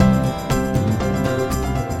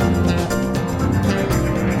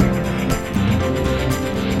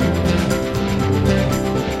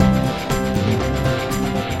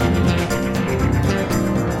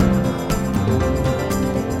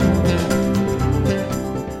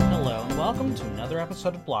another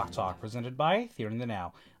episode of Block Talk presented by Theater in the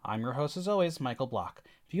Now. I'm your host, as always, Michael Block.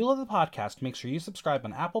 If you love the podcast, make sure you subscribe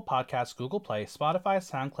on Apple Podcasts, Google Play, Spotify,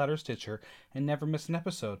 SoundCloud, or Stitcher, and never miss an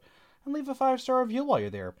episode. And leave a 5-star review while you're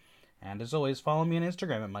there. And as always, follow me on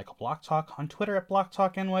Instagram at Michael Block Talk, on Twitter at Block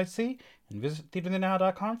Talk NYC, and visit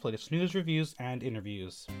theaterthenow.com for latest news, reviews, and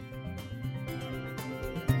interviews.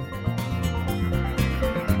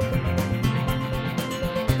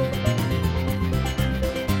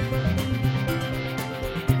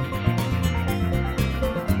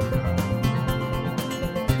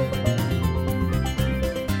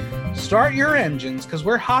 Start your engines, because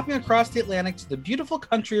we're hopping across the Atlantic to the beautiful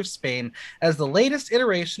country of Spain as the latest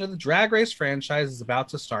iteration of the Drag Race franchise is about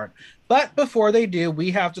to start. But before they do,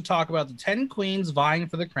 we have to talk about the 10 queens vying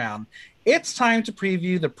for the crown. It's time to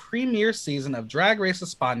preview the premiere season of Drag Race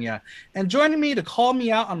España. And joining me to call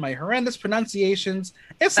me out on my horrendous pronunciations,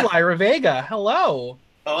 it's Lyra Vega. Hello.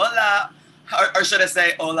 Hola. Or should I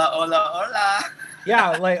say hola, hola, hola? Yeah,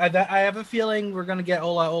 like I have a feeling we're gonna get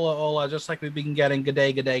hola, hola, hola, just like we've been getting good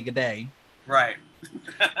day, good day, good day. Right.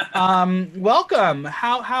 Welcome.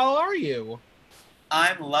 How are you?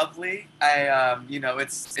 I'm lovely.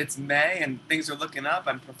 It's May and things are looking up.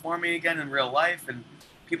 I'm performing again in real life and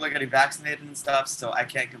people are getting vaccinated and stuff, so I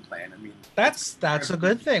can't complain. I mean, that's a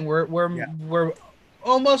good thing. We're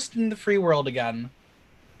almost in the free world again.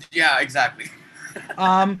 Yeah, exactly.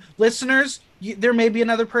 Listeners, there may be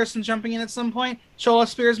another person jumping in at some point. Chola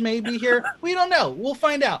Spears may be here. We don't know. We'll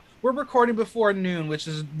find out. We're recording before noon, which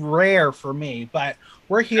is rare for me, but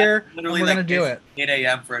we're here and we're going to do it. 8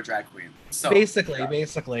 a.m. for a drag queen. So,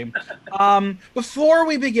 basically. Before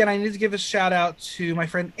we begin, I need to give a shout out to my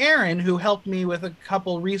friend Aaron, who helped me with a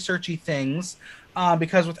couple researchy things.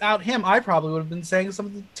 Because without him, I probably would have been saying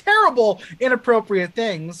some terrible, inappropriate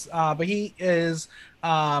things. But he is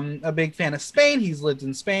a big fan of Spain. He's lived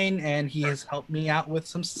in Spain, and he has helped me out with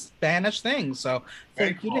some Spanish things. So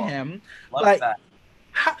thank you to him. Love that.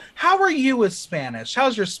 How are you with Spanish?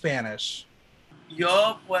 How's your Spanish?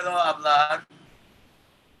 Yo puedo hablar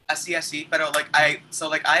así, pero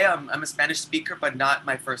I'm a Spanish speaker, but not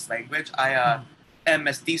my first language. I am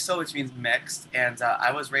mestizo, which means mixed, and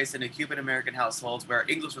I was raised in a Cuban-American household where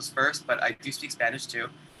English was first, but I do speak Spanish too.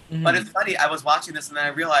 Mm-hmm. But it's funny, I was watching this and then I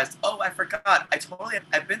realized, I forgot.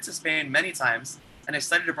 I've been to Spain many times and I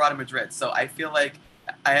studied abroad in Madrid, so I feel like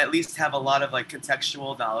I at least have a lot of like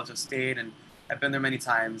contextual knowledge of Spain, and I've been there many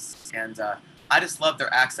times, and I just love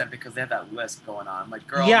their accent because they have that lisp going on. Like,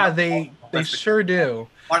 girl, yeah, they sure do.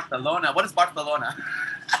 Barcelona. What is Barcelona?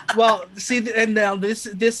 Well, see, and now this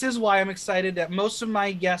is why I'm excited that most of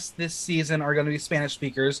my guests this season are going to be Spanish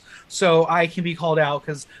speakers, so I can be called out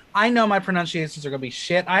because I know my pronunciations are going to be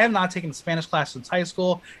shit. I have not taken a Spanish class since high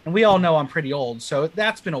school, and we all know I'm pretty old, so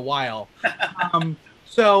that's been a while.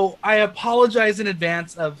 So I apologize in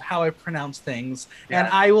advance of how I pronounce things, and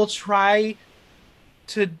I will try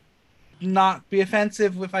to not be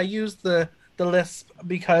offensive if I use the lisp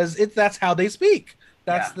because that's how they speak.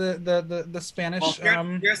 That's the Spanish.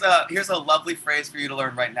 Well, here's a lovely phrase for you to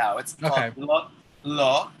learn right now. It's called lo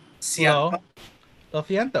siento. Lo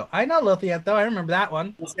siento. I know lo siento. I remember that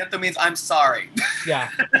one. Lo siento means I'm sorry. Yeah.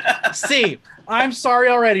 See, I'm sorry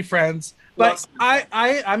already, friends. But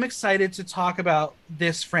I'm excited to talk about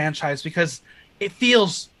this franchise because it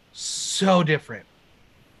feels so different.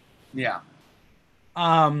 Yeah.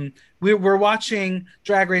 We're watching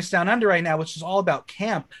Drag Race Down Under right now, which is all about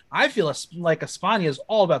camp. I feel like España is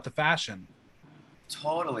all about the fashion.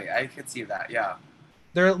 Totally, I could see that. Yeah,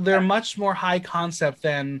 they're much more high concept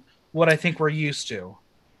than what I think we're used to.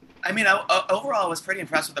 I mean, overall, I was pretty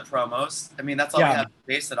impressed with the promos. I mean, that's all we have to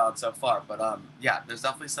base it on so far. But there's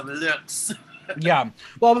definitely some looks. Yeah.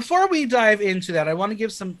 Well, before we dive into that, I want to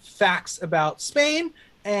give some facts about Spain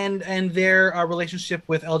and their relationship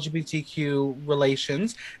with LGBTQ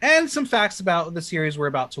relations, and some facts about the series we're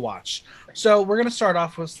about to watch. So we're going to start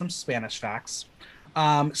off with some Spanish facts.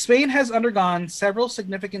 Spain has undergone several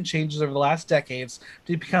significant changes over the last decades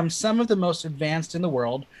to become some of the most advanced in the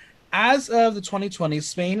world. As of the 2020s,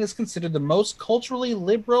 Spain is considered the most culturally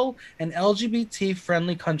liberal and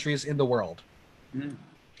LGBT-friendly countries in the world. Mm.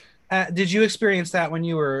 Did you experience that when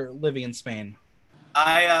you were living in Spain?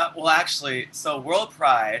 So World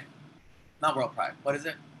Pride, not World Pride, what is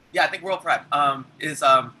it? Yeah, I think World Pride is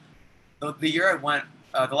the year I went,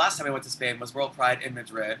 the last time I went to Spain was World Pride in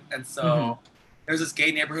Madrid. And so there's this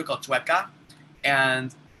gay neighborhood called Chueca,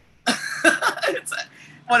 and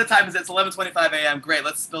what time is it? It's 11:25 a.m. Great,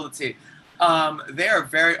 let's spill the tea. They are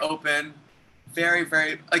very open, very,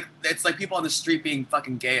 very, like, it's like people on the street being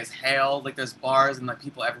fucking gay as hell. Like, there's bars and like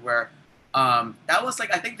people everywhere. That was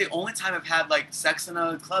like I think the only time I've had like sex in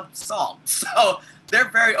a club stall. So they're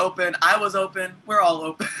very open. I was open. We're all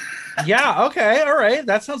open. Yeah, okay, all right.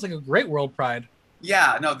 That sounds like a great world pride.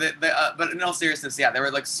 Yeah, no, but in all seriousness, yeah, they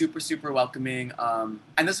were like super, super welcoming.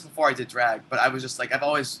 And this is before I did drag, but I was just like, I've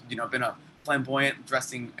always, been a flamboyant,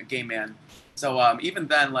 dressing gay man. So even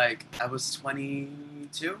then, like, I was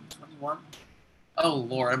 22, 21. Oh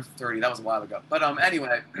Lord, I'm 30. That was a while ago. But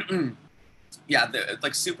anyway, yeah,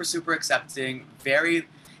 like super, super accepting. It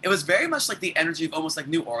was very much like the energy of almost like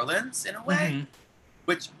New Orleans in a way,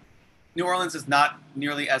 which New Orleans is not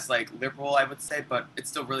nearly as like liberal, I would say, but it's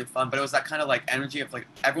still really fun. But it was that kind of like energy of like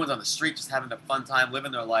everyone's on the street just having a fun time,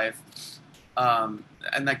 living their life. And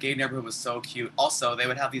that gay neighborhood was so cute. Also, they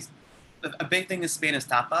would have these. A big thing in Spain is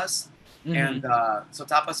tapas, and so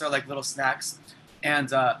tapas are like little snacks,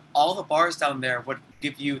 and all the bars down there would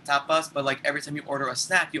give you tapas, but like every time you order a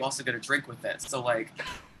snack, you also get a drink with it. So like,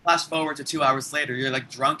 flash forward to 2 hours later, you're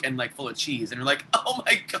like drunk and like full of cheese, and you're like, oh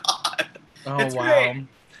my god, Oh it's wow. great.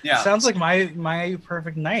 Yeah. Sounds like my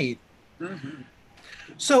perfect night. Mm-hmm.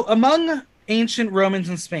 So, among ancient Romans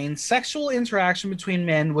in Spain, sexual interaction between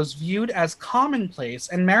men was viewed as commonplace,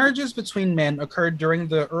 and marriages between men occurred during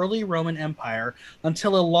the early Roman Empire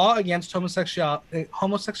until a law against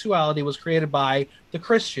homosexuality was created by the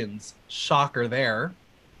Christians. Shocker there.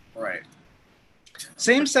 Right.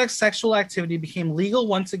 Same-sex sexual activity became legal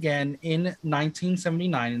once again in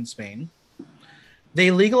 1979 in Spain.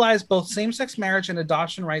 They legalized both same-sex marriage and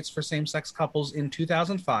adoption rights for same-sex couples in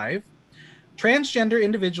 2005. Transgender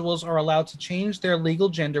individuals are allowed to change their legal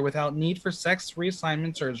gender without need for sex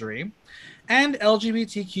reassignment surgery. And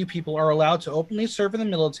LGBTQ people are allowed to openly serve in the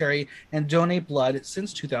military and donate blood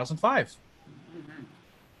since 2005. Mm-hmm.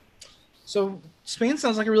 So Spain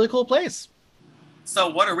sounds like a really cool place. So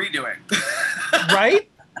what are we doing? Right?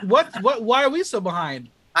 Why are we so behind?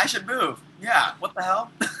 I should move. Yeah. What the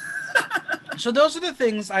hell? So those are the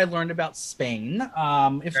things I learned about Spain.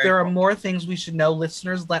 If Very there are cool. more things we should know,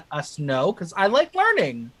 listeners, let us know, because I like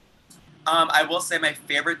learning. I will say my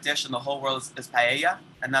favorite dish in the whole world is paella,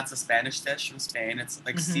 and that's a Spanish dish from Spain. It's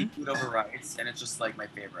like seafood over rice, and it's just like my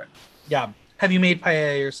favorite. Yeah. Have you made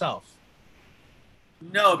paella yourself?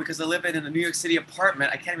 No, because I live in a New York City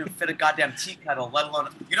apartment. I can't even fit a goddamn tea kettle, let alone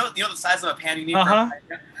you know the size of a pan you need for a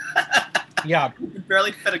paella? Yeah. You can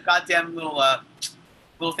barely fit a goddamn little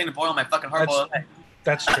thing to boil my fucking hard-boiled egg.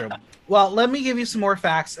 That's true. Well, let me give you some more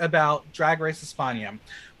facts about Drag Race España.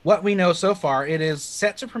 What we know so far, it is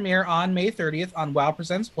set to premiere on May 30th on WoW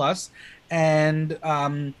Presents Plus and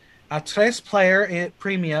a Tres Player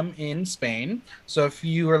Premium in Spain. So if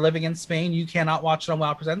you are living in Spain, you cannot watch it on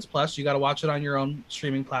WoW Presents Plus. You got to watch it on your own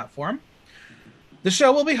streaming platform. The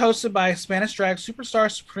show will be hosted by Spanish drag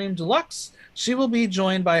superstar Supreme Deluxe. She will be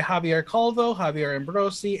joined by Javier Calvo, Javier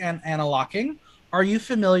Ambrosi, and Anna Locking. Are you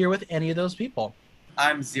familiar with any of those people?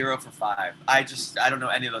 I'm 0 for 5. I don't know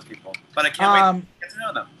any of those people, but I can't wait to get to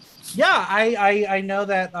know them. Yeah, I know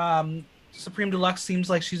that Supreme Deluxe seems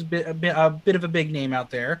like she's a bit of a big name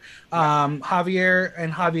out there. Javier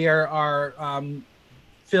are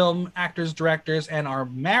film actors, directors, and are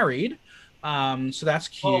married. So that's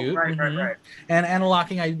cute. Oh, right. And Anna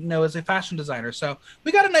Locking, I know, is a fashion designer. So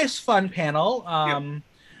we got a nice, fun panel.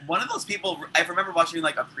 One of those people, I remember watching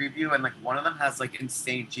like a preview, and like one of them has like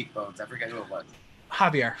insane cheekbones. I forget who it was.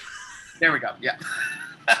 Javier. There we go. Yeah.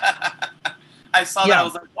 I saw that. I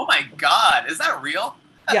was like, oh my god, is that real?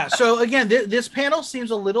 Yeah. So again, this panel seems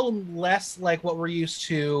a little less like what we're used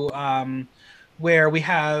to, where we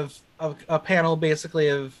have a panel basically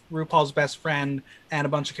of RuPaul's best friend and a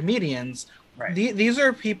bunch of comedians. Right. These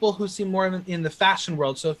are people who seem more in the fashion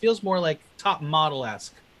world, so it feels more like top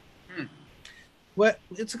model-esque.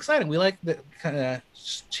 It's exciting. We like the kind of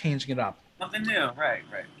changing it up. Something new, right.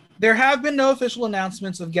 There have been no official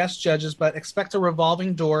announcements of guest judges, but expect a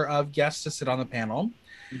revolving door of guests to sit on the panel.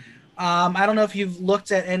 I don't know if you've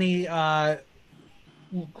looked at any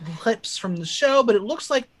clips from the show, but it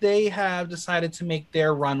looks like they have decided to make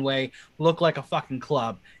their runway look like a fucking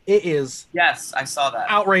club. It is. Yes, I saw that.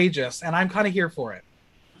 Outrageous, and I'm kind of here for it.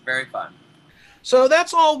 Very fun. So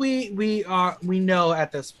that's all we know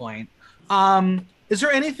at this point. Is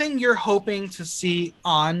there anything you're hoping to see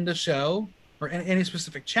on the show, or any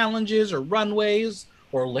specific challenges, or runways,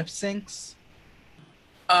 or lip syncs?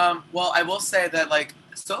 Well, I will say that like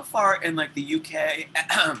so far in like the UK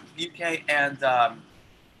and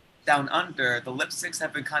Down Under, the lip syncs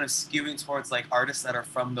have been kind of skewing towards like artists that are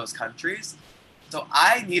from those countries. So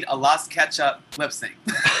I need a Las Ketchup lip sync.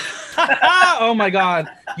 Oh my god,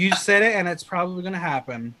 you said it, and it's probably gonna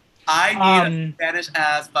happen. I need a Spanish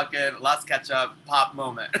ass fucking Las Ketchup pop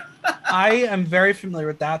moment. I am very familiar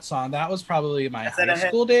with that song. That was probably my high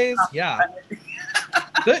school days. Yeah.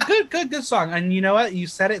 Good song. And you know what? You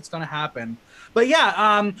said it's going to happen. But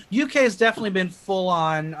yeah, UK has definitely been full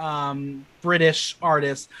on British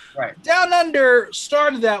artists. Right. Down Under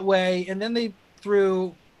started that way, and then they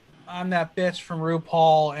threw on that bitch from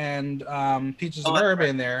RuPaul and Peaches and Herb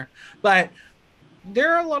in there. But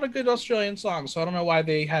there are a lot of good Australian songs, so I don't know why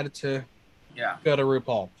they had to go to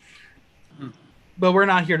RuPaul. But we're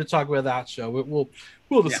not here to talk about that show.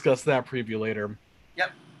 We'll discuss that preview later.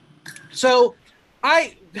 Yep. So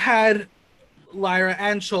I had Lyra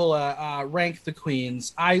and Chola rank the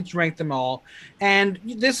queens. I ranked them all. And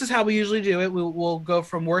this is how we usually do it. We'll go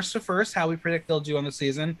from worst to first, how we predict they'll do on the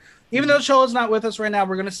season. Even though Chola's not with us right now,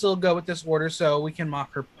 we're going to still go with this order so we can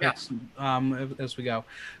mock her picks as we go.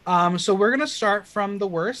 So we're going to start from the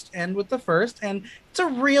worst, end with the first. And it's a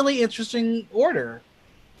really interesting order.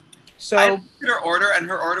 So I looked at her order, and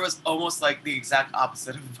her order was almost like the exact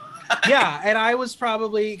opposite of mine. Yeah, and I was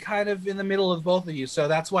probably kind of in the middle of both of you, so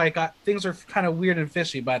that's why things are kind of weird and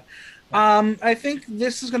fishy. But I think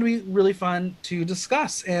this is going to be really fun to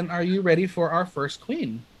discuss. And are you ready for our first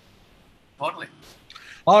queen? Totally.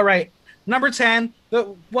 All right, number 10,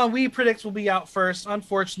 the one we predict will be out first.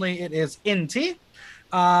 Unfortunately, it is Inti.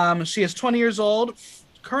 She is 20 years old.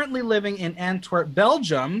 Currently living in Antwerp,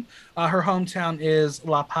 Belgium. Her hometown is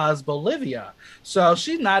La Paz, Bolivia. So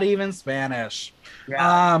she's not even Spanish.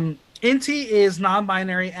 Yeah. Inti is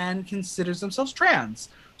non-binary and considers themselves trans.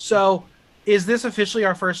 So is this officially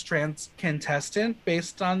our first trans contestant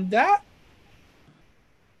based on that?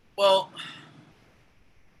 Well,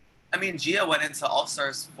 I mean, Gia went into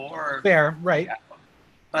All-Stars for... Fair, right. Yeah.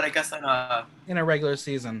 But I guess in a regular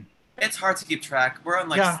season. It's hard to keep track. We're on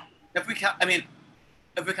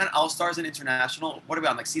if we count All-Stars and International, what are we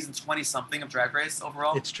on, like season 20-something of Drag Race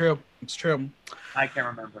overall? It's true. I can't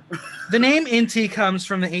remember. The name Inti comes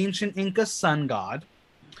from the ancient Inca sun god.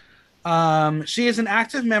 She is an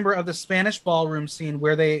active member of the Spanish ballroom scene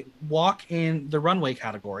where they walk in the runway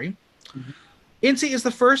category. Mm-hmm. Inti is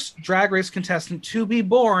the first Drag Race contestant to be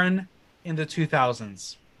born in the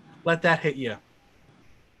 2000s. Let that hit you.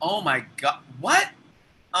 Oh my God. What?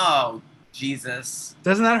 Oh, Jesus.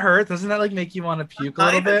 Doesn't that hurt? Doesn't that make you want to puke a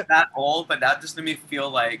little bit? That old, but that just made me feel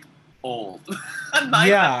like old.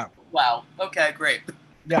 Yeah. Wow. Okay, great.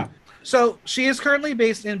 Yeah. So she is currently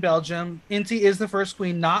based in Belgium. Inti is the first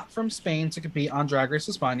queen not from Spain to compete on Drag Race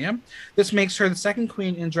España. This makes her the second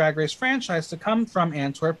queen in Drag Race franchise to come from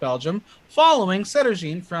Antwerp, Belgium, following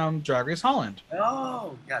Sedergine from Drag Race Holland.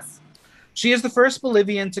 Oh, yes. She is the first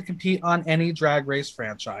Bolivian to compete on any Drag Race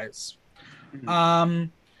franchise. Mm-hmm.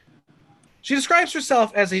 She describes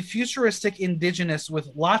herself as a futuristic indigenous with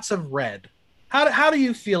lots of red. How do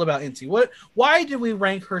you feel about Inti? Why did we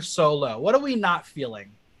rank her so low? What are we not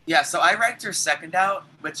feeling? Yeah, so I ranked her second out,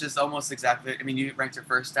 which is almost exactly... I mean, you ranked her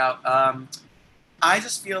first out. I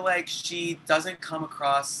just feel like she doesn't come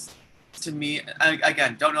across to me...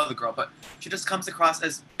 Again, don't know the girl, but she just comes across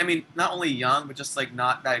as, I mean, not only young, but just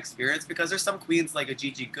not that experienced. Because there's some queens like a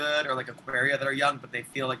Gigi Good or like Aquaria that are young, but they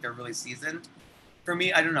feel like they're really seasoned. For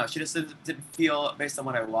me, I don't know. She just didn't feel, based on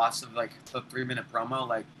what I watched of the 3-minute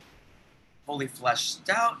promo, fully fleshed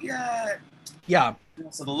out yet. Yeah.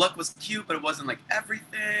 So the look was cute, but it wasn't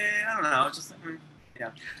everything. I don't know. It's just yeah.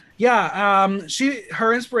 Yeah.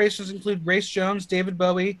 Her inspirations include Grace Jones, David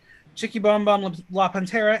Bowie, Chicky Bom Bom La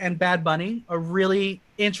Pantera, and Bad Bunny. A really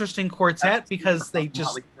interesting quartet because they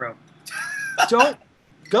just don't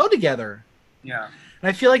go together. Yeah. And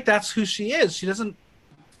I feel like that's who she is. She doesn't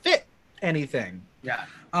fit anything. Yeah.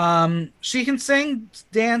 She can sing,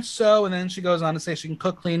 dance, sew, and then she goes on to say she can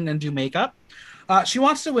cook, clean, and do makeup. She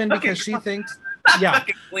wants to win because she thinks... Yeah.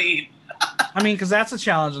 Clean. I mean, because that's a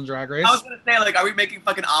challenge in Drag Race. I was going to say, are we making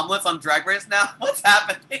fucking omelets on Drag Race now? What's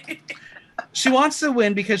happening? She wants to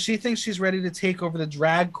win because she thinks she's ready to take over the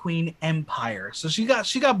drag queen empire. So she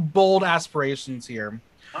got bold aspirations here.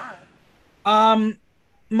 All right.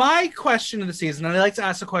 My question of the season, and I like to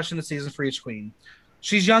ask a question of the season for each queen.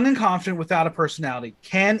 She's young and confident without a personality.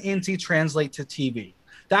 Can Inti translate to TV?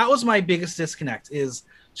 That was my biggest disconnect, is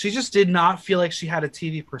she just did not feel like she had a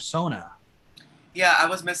TV persona. Yeah, I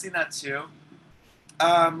was missing that too.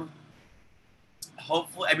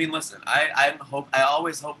 Hopefully, I mean, listen, I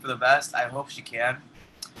always hope for the best. I hope she can.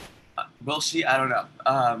 Will she? I don't know.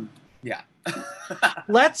 Yeah.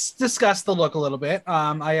 Let's discuss the look a little bit.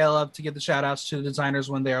 I love to give the shout outs to the designers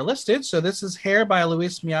when they are listed. So this is hair by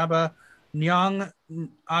Luis Miaba Nyong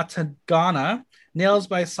Atagana, nails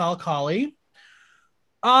by Sal Kali.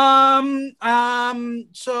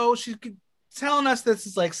 So telling us this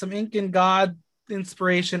is like some Incan god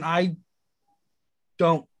inspiration. I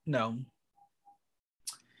don't know.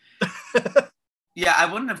 Yeah,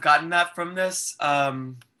 I wouldn't have gotten that from this. Yeah,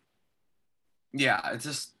 it's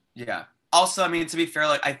just yeah. Also, I mean, to be fair,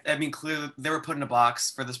 like I mean, clearly they were put in a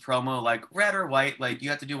box for this promo, like red or white. Like you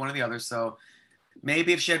have to do one or the other. So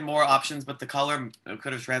maybe if she had more options, but the color it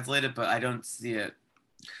could have translated. But I don't see it.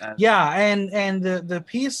 Yeah, and the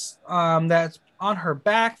piece that's on her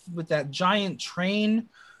back with that giant train,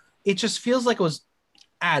 it just feels like it was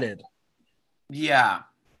added. Yeah,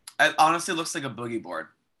 it honestly looks like a boogie board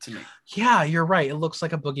to me. Yeah, you're right. It looks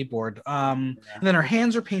like a boogie board. And then her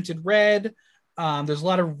hands are painted red. There's a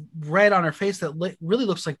lot of red on her face that really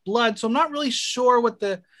looks like blood. So I'm not really sure what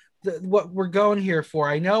what we're going here for.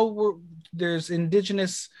 I know there's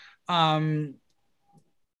indigenous moments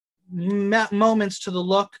to the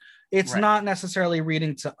look. It's Right. not necessarily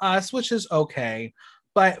reading to us, which is okay.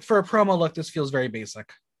 But for a promo look, this feels very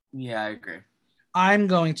basic. Yeah, I agree. I'm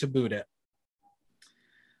going to boot it.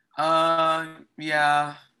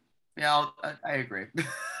 Yeah, I agree.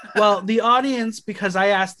 Well, the audience, because I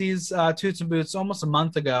asked these toots and boots almost a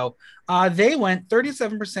month ago, they went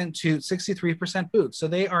 37% toot, 63% boots. So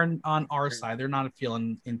they are on our side. They're not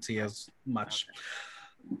feeling Inti as much.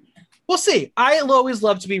 Okay. We'll see. I'll always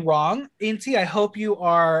love to be wrong. Inti, I hope you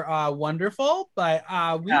are wonderful, but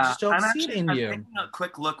we just don't see it in you. I'm taking a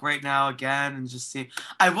quick look right now again and just see.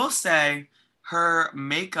 I will say her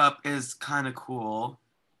makeup is kind of cool.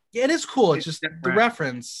 It is cool. It's just different. The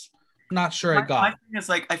reference. Not sure I got. My thing is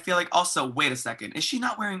like, I feel like also, wait a second. Is she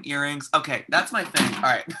not wearing earrings? Okay, that's my thing. All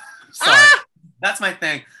right. Sorry. That's my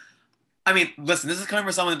thing. I mean, listen, this is coming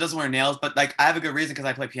from someone that doesn't wear nails, but like I have a good reason because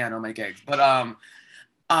I play piano in my gigs. But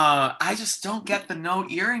I just don't get the no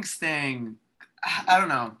earrings thing. I don't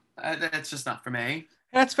know. It's just not for me.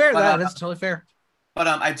 That's fair. That's totally fair. But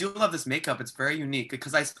I do love this makeup. It's very unique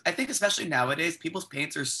because I think especially nowadays, people's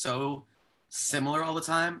paints are so similar all the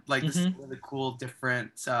time. Like this is really cool,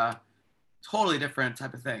 different, totally different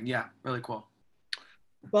type of thing. Yeah, really cool.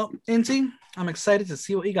 Well, Inti, I'm excited to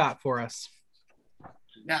see what you got for us.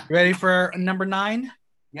 Yeah. Ready for number 9?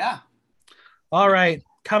 Yeah. All right.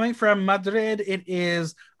 Coming from Madrid, it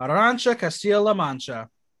is Arantxa Castilla-La Mancha.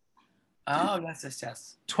 Oh,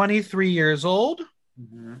 yes. 23 years old.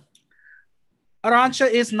 Arantxa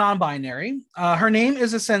is non-binary. Her name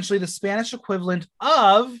is essentially the Spanish equivalent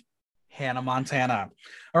of Hannah Montana.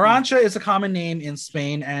 Arantxa is a common name in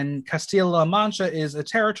Spain, and Castilla-La Mancha is a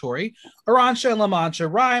territory. Arantxa and La Mancha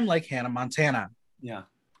rhyme like Hannah Montana. Yeah.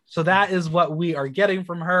 So that is what we are getting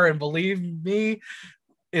from her, and believe me,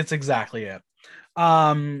 it's exactly it.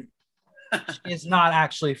 She is not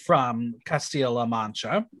actually from Castilla-La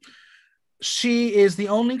Mancha. She is the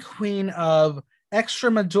only queen of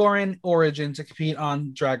Extremaduran origin to compete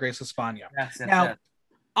on Drag Race España. Now,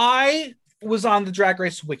 I was on the Drag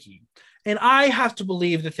Race Wiki, and I have to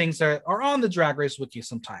believe the things that are on the Drag Race Wiki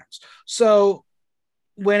sometimes. So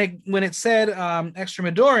when it said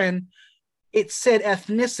Extremaduran, it said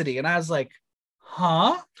ethnicity, and I was like,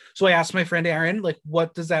 huh? So I asked my friend Aaron, like,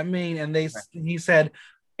 what does that mean? And he said,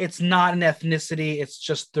 it's not an ethnicity, it's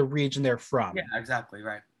just the region they're from. Yeah, exactly,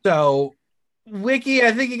 right. So Wiki,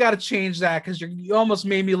 I think you got to change that because you almost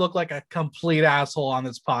made me look like a complete asshole on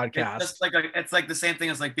this podcast. It's like the same thing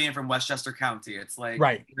as like being from Westchester County. It's like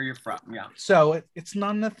right where you're from. Yeah. So it's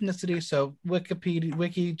not an ethnicity. So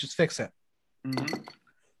Wiki, just fix it.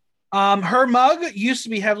 Her mug used to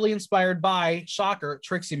be heavily inspired by, shocker,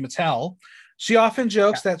 Trixie Mattel. She often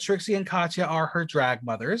jokes that Trixie and Katya are her drag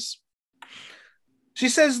mothers. She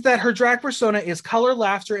says that her drag persona is color,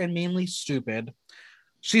 laughter, and mainly stupid.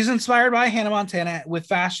 She's inspired by Hannah Montana with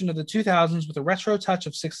fashion of the 2000s with a retro touch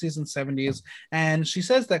of 60s and 70s. And she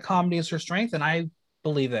says that comedy is her strength, and I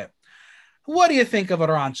believe it. What do you think of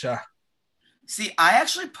Arantxa? See, I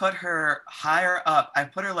actually put her higher up. I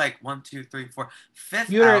put her like 1, 2, 3, 4,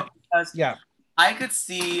 fifth out because I could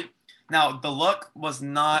see. Now, the look was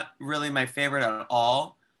not really my favorite at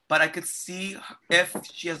all, but I could see if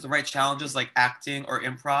she has the right challenges like acting or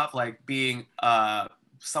improv, like being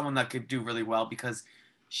someone that could do really well because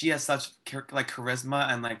she has such like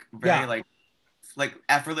charisma and like very like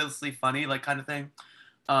effortlessly funny like kind of thing.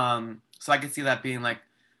 So I could see that being like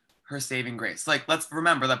her saving grace. Like let's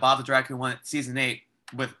remember that Bob the Drag Queen won season 8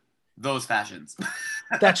 with those fashions.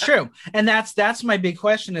 That's true, and that's my big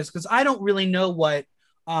question is because I don't really know what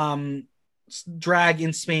drag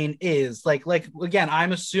in Spain is like again,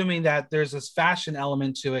 I'm assuming that there's this fashion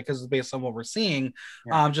element to it because it's based on what we're seeing.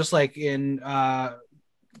 Just like in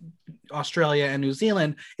Australia and New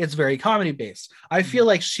Zealand, it's very comedy based. I feel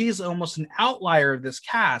like she's almost an outlier of this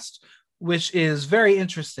cast which is very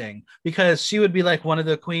interesting because she would be like one of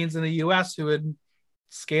the queens in the US who would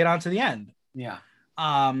skate on to the end. Yeah.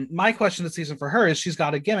 My question this season for her is she's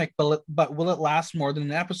got a gimmick, but will it last more than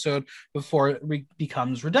an episode before it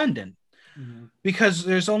becomes redundant? Mm-hmm. Because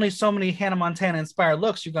there's only so many Hannah Montana inspired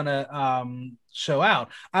looks you're gonna show out.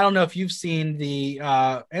 I don't know if you've seen the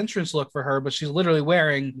entrance look for her, but she's literally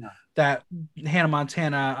wearing that Hannah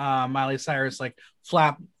Montana Miley Cyrus like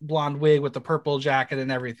flap blonde wig with the purple jacket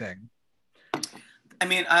and everything. I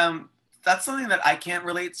mean, that's something that I can't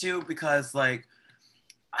relate to because like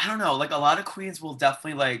I don't know, like a lot of queens will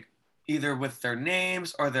definitely like either with their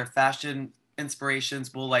names or their fashion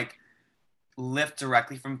inspirations will like lift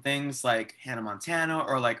directly from things like Hannah Montana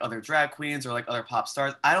or like other drag queens or like other pop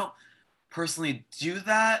stars. I don't personally do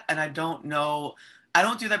that, and I don't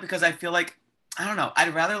do that because I feel like I don't know,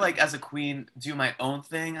 I'd rather like as a queen do my own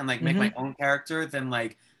thing and like make my own character than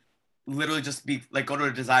like literally just be like go to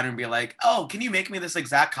a designer and be like, oh, can you make me this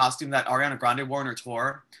exact costume that Ariana Grande wore on her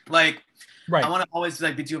tour? Like right. I want to always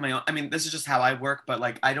like be doing my own. I mean, this is just how I work, but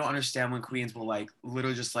like I don't understand when queens will like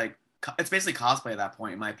literally just like it's basically cosplay at that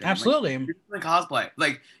point, in my opinion. Absolutely. Like, you're doing cosplay.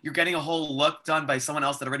 Like you're getting a whole look done by someone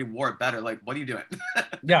else that already wore it better. Like, what are you doing?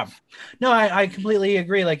 Yeah. No, I completely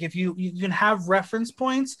agree. Like if you can have reference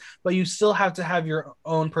points, but you still have to have your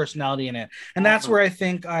own personality in it. And that's where I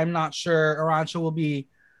think I'm not sure Arantxa will be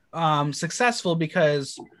successful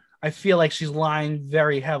because I feel like she's lying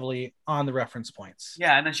very heavily on the reference points.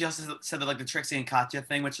 Yeah, and then she also said that like the Trixie and Katya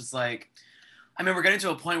thing, which is like, I mean, we're getting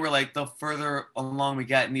to a point where like the further along we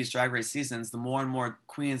get in these Drag Race seasons, the more and more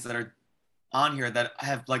queens that are on here that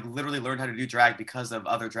have like literally learned how to do drag because of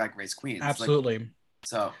other Drag Race queens. Absolutely. Like,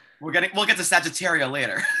 so we'll get to Sagittaria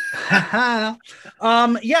later.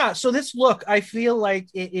 Yeah. So this look, I feel like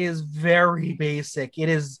it is very basic. It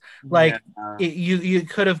is like you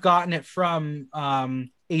could have gotten it from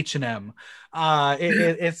H&M.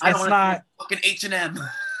 It's not fucking H&M.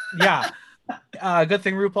 Yeah. Good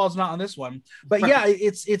thing RuPaul's not on this one. But yeah,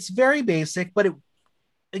 it's very basic, but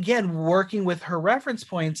again, working with her reference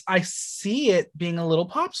points, I see it being a little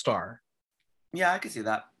pop star. Yeah, I can see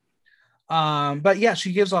that. But yeah,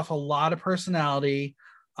 she gives off a lot of personality.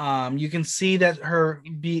 You can see that her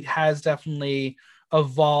beat has definitely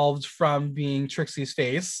evolved from being Trixie's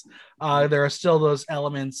face. There are still those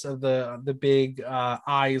elements of the big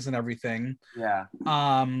eyes and everything. Yeah.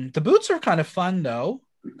 The boots are kind of fun though,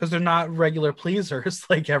 because they're not regular pleasers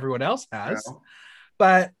like everyone else has. Yeah.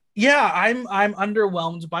 But yeah, I'm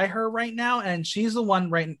underwhelmed by her right now, and she's the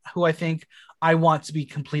one who I think I want to be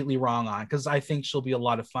completely wrong on, because I think she'll be a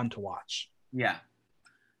lot of fun to watch. Yeah.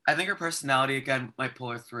 I think her personality, again, might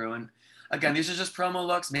pull her through. And again, these are just promo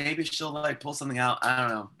looks. Maybe she'll like pull something out. I don't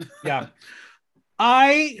know. Yeah.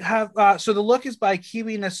 I have, so the look is by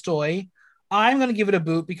Kiwi Nestoy. I'm going to give it a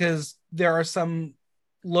boot because there are some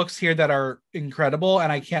looks here that are incredible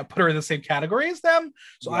and I can't put her in the same category as them.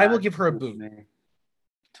 So yeah, I will give her a boot.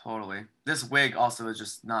 Totally. This wig also is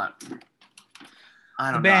just not,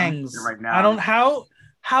 I don't bangs. know. Right now. I don't, how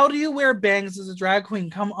do you wear bangs as a drag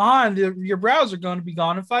queen? Come on, your brows are going to be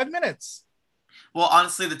gone in 5 minutes. Well,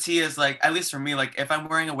 honestly, the tea is like, at least for me, like if I'm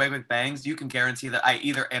wearing a wig with bangs, you can guarantee that I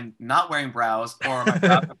either am not wearing brows or my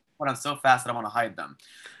brows are put on so fast that I want to hide them.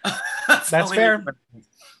 That's fair.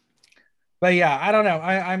 But yeah, I don't know.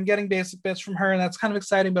 I'm getting basic bits from her, and that's kind of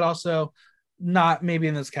exciting, but also not maybe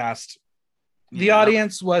in this cast. The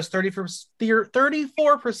audience was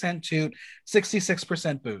 34% toot,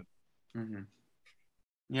 66% boot. Mm-hmm.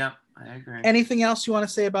 Yeah, I agree. Anything else you want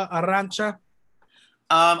to say about Arantxa?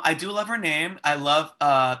 I do love her name. I love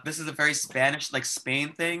this is a very Spanish, like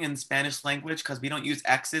Spain thing in Spanish language, because we don't use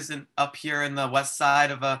X's up here in the west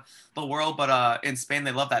side of the world, but in Spain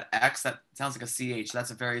they love that X. That sounds like a CH.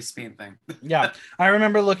 That's a very Spain thing. Yeah, I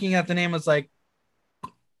remember looking at the name, was like,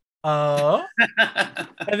 oh,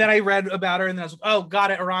 and then I read about her, and then I was like, oh,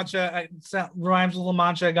 got it, Arantxa. It rhymes with La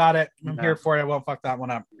Mancha. Got it. I'm here for it. I won't fuck that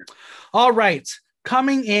one up. All right,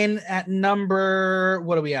 coming in at number,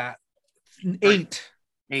 what are we at? 8.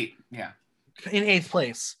 8, yeah. In 8th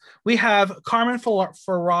place, we have Carmen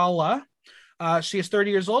Farala. She is 30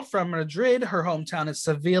 years old, from Madrid. Her hometown is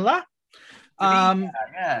Sevilla.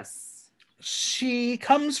 Yes. She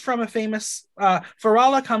comes from a famous,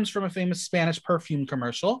 Farala comes from a famous Spanish perfume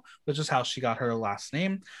commercial, which is how she got her last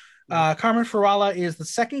name. Carmen Farala is the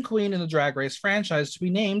second queen in the Drag Race franchise to be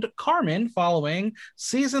named Carmen, following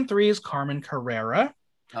season 3's Carmen Carrera.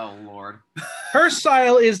 Oh, Lord. Her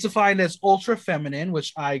style is defined as ultra feminine,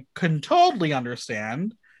 which I can totally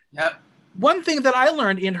understand. Yep. One thing that I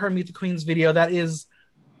learned in her Meet the Queens video that is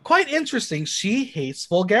quite interesting, she hates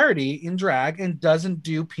vulgarity in drag and doesn't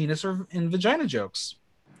do penis or in vagina jokes.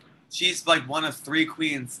 she's like one of 3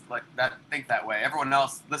 queens like that think that way. Everyone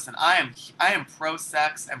else, listen, I am pro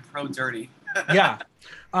sex and pro dirty. Yeah.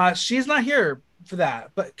 She's not here for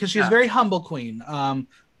that, but because she's a Yeah. very humble queen.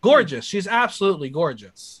 Gorgeous. She's absolutely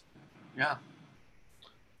gorgeous. Yeah.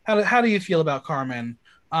 How do you feel about Carmen?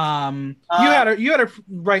 You Uh, had her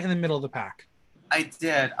right in the middle of the pack. I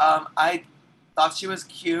did. I thought she was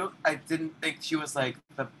cute. I didn't think she was like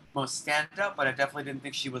the most standout, but I definitely didn't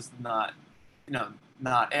think she was not,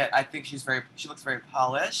 not it. I think she looks very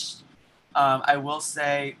polished. I will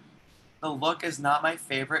say the look is not my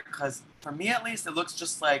favorite because for me at least, it looks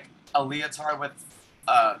just like a leotard with,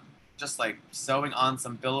 just like sewing on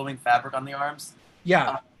some billowing fabric on the arms. Yeah.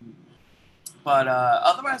 Um, but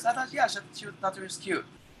otherwise, I thought thought she was cute.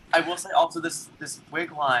 I will say also this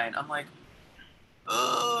wig line. I'm like,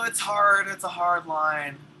 oh, it's hard. It's a hard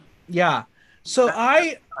line. Yeah. So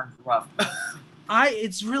That's rough.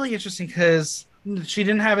 it's really interesting because she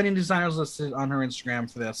didn't have any designers listed on her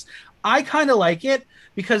Instagram for this. I kind of like it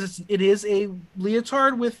because it is a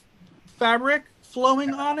leotard with fabric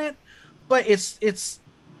flowing on it, but it's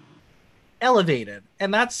elevated,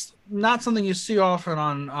 and that's not something you see often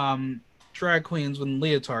on drag queens with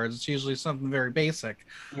leotards. It's usually something very basic.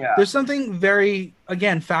 Yeah. There's something very,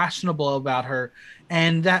 again, fashionable about her,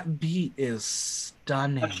 and that beat is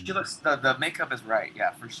stunning. She looks the makeup is right.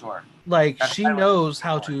 Yeah, for sure. Like, she knows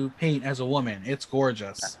how to paint as a woman. It's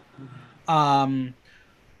gorgeous. In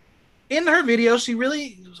her video, she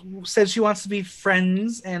really said she wants to be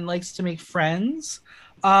friends and likes to make friends.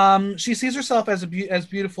 She sees herself as as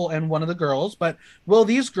beautiful and one of the girls, but will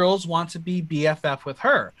these girls want to be BFF with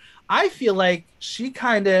her? I feel like she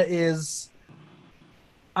kind of is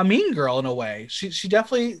a mean girl in a way. She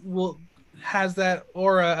definitely has that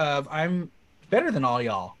aura of I'm better than all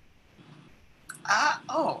y'all. I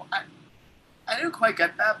didn't quite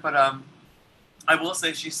get that, but I will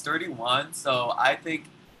say she's 31, so I think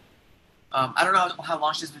I don't know how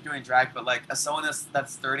long she's been doing drag, but like as someone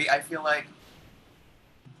that's 30, I feel like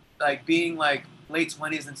being like late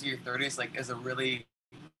 20s into your 30s like is a really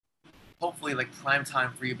hopefully like prime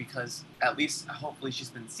time for you because at least hopefully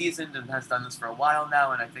she's been seasoned and has done this for a while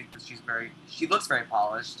now, and I think that she looks very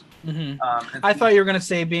polished. Mm-hmm. I thought you were going to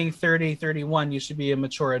say being 30, 31, you should be a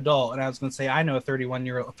mature adult, and I was going to say I know a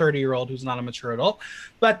 30-year-old who's not a mature adult,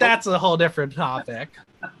 but that's a whole different topic.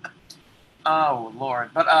 Oh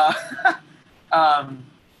Lord, but yeah,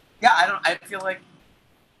 I feel like,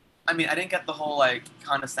 I mean, I didn't get the whole like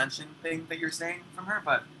condescension thing that you're saying from her,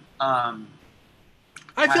 but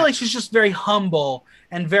I feel like she's just very humble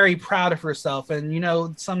and very proud of herself,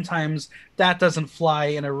 and sometimes that doesn't fly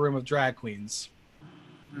in a room of drag queens.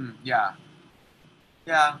 Yeah.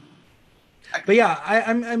 But yeah,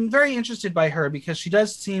 I'm very interested by her because she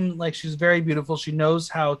does seem like she's very beautiful. She knows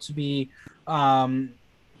how to be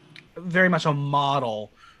very much a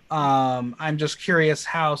model. I'm just curious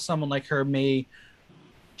how someone like her may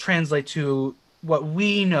translate to what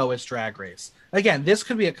we know as Drag Race. Again, this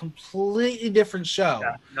could be a completely different show.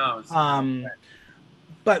 Yeah, no,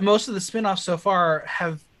 but most of the spin-offs so far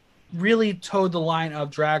have really towed the line of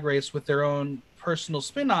Drag Race with their own personal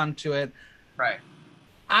spin onto it. Right.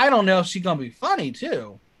 I don't know if she's gonna be funny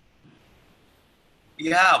too.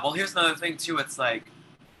 Yeah, well, here's another thing too. It's like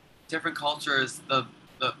different cultures. The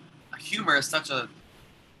humor is such a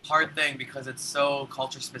hard thing because it's so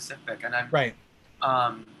culture specific, and I'm right.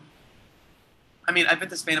 I mean, I've been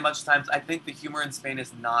to Spain a bunch of times. I think the humor in Spain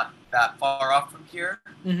is not that far off from here.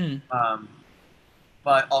 Mm-hmm.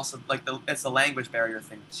 But also, like, it's a language barrier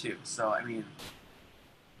thing, too. So, I mean,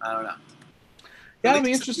 I don't know. Yeah, it'll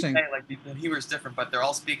be interesting. Like, the humor is different, but they're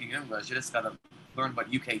all speaking English. You just gotta learn what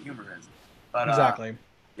UK humor is. But, exactly.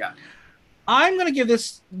 Yeah. I'm going to give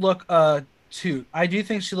this look a 2. I do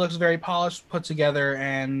think she looks very polished, put together,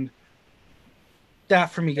 and that,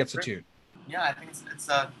 for me, gets a 2. Yeah, I think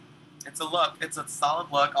it's a look. It's a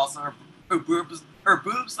solid look. Also, her boobs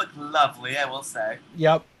look lovely, I will say.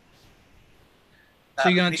 Yep. So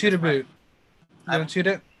you're going to toot a boot. You're going to toot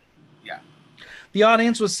it? Yeah. The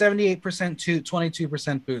audience was 78% toot,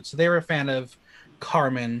 22% boot. So they were a fan of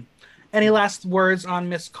Carmen. Any last words on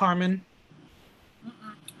Miss Carmen?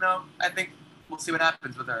 No, I think we'll see what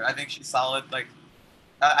happens with her. I think she's solid. Like,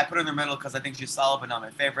 I put her in the middle because I think she's solid, but not my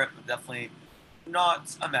favorite. But definitely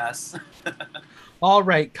not a mess. All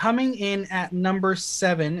right, coming in at number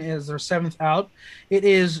 7 is her 7th out. It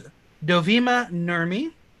is Dovima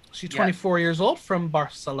Nurmi. She's 24 years old from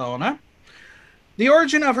Barcelona. The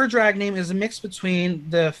origin of her drag name is a mix between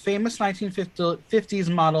the famous 1950s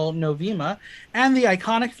model Novima and the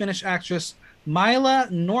iconic Finnish actress Mila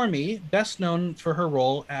Nurmi, best known for her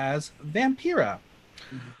role as Vampira.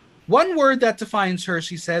 Mm-hmm. One word that defines her,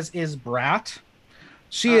 she says, is brat.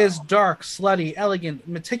 She is dark, slutty, elegant,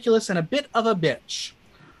 meticulous, and a bit of a bitch.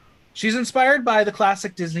 She's inspired by the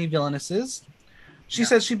classic Disney villainesses. She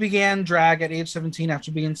says she began drag at age 17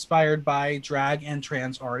 after being inspired by drag and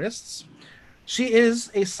trans artists. She is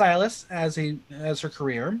a stylist as her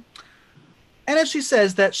career. And as she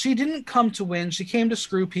says that she didn't come to win, she came to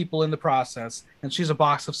screw people in the process, and she's a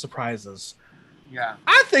box of surprises. Yeah.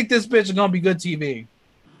 I think this bitch is gonna be good TV.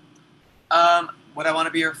 Would I want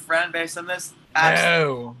to be your friend based on this?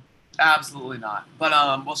 No. Absolutely not. But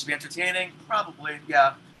will she be entertaining? Probably,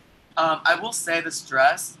 yeah. I will say this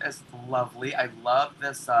dress is lovely. I love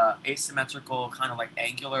this asymmetrical kind of like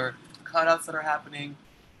angular cutouts that are happening.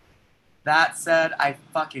 That said, I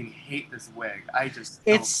fucking hate this wig. I just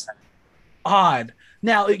don't. It's odd.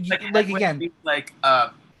 Now, like again, like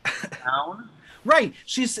down. Right.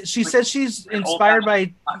 She says she's inspired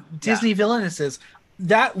by Disney villainesses.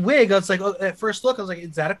 That wig, I was like, oh, at first look, I was like,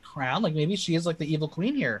 is that a crown? Like maybe she is like the evil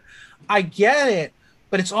queen here. I get it,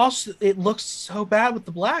 but it looks so bad with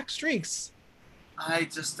the black streaks. I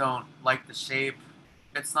just don't like the shape.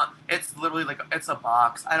 It's literally like it's a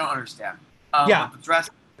box. I don't understand. The dress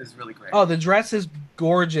is really great. Oh, the dress is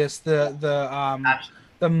gorgeous. The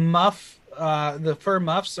fur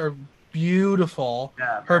muffs are beautiful.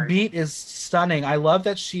 Yeah, her beat is stunning. I love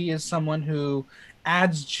that she is someone who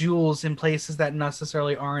adds jewels in places that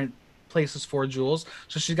necessarily aren't places for jewels.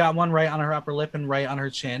 So she's got one right on her upper lip and right on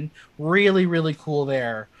her chin. Really, really cool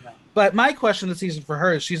there. Yeah. But my question this season for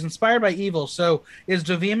her is she's inspired by evil. So is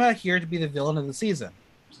Dovima here to be the villain of the season?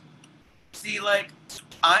 See, like,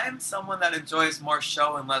 I'm someone that enjoys more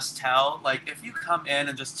show and less tell. Like, if you come in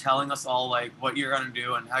and just telling us all, like, what you're going to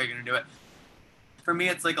do and how you're going to do it, for me,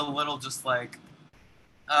 it's, like, a little just, like,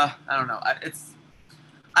 I don't know.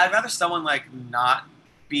 I'd rather someone, like, not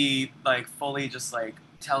be, like, fully just, like,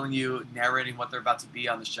 telling you, narrating what they're about to be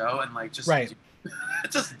on the show and, like, just, right.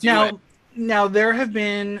 Just do it. Now, there have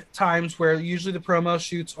been times where usually the promo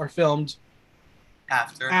shoots are filmed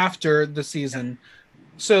after the season. Yeah.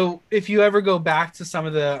 So if you ever go back to some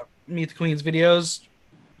of the Meet the Queens videos,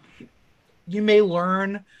 you may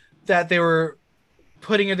learn that they were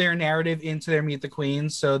putting their narrative into their Meet the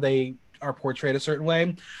Queens, so they are portrayed a certain way.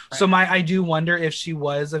 Right. So I do wonder if she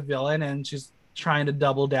was a villain and she's trying to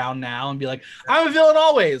double down now and be like, I'm a villain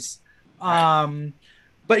always. Right.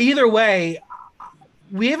 But either way,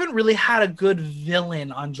 we haven't really had a good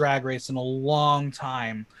villain on Drag Race in a long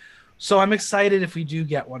time. So I'm excited if we do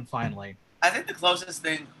get one finally. I think the closest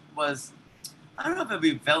thing was, I don't know if it would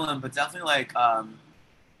be villain, but definitely like,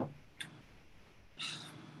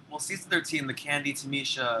 season 13, the Candy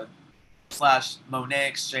Tamisha / Monet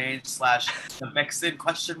exchange / the Vixen ?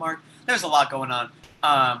 There's a lot going on.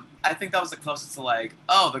 I think that was the closest to like,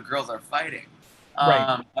 oh, the girls are fighting.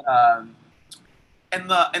 Right. In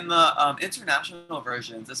the international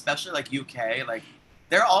versions, especially like UK, like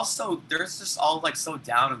they're just all like so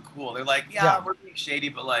down and cool. They're like, yeah, we're being shady,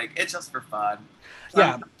 but like it's just for fun. So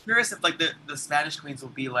yeah. I'm curious if like the Spanish queens will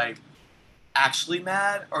be like actually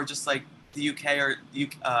mad or just like the UK or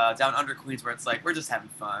down under queens where it's like we're just having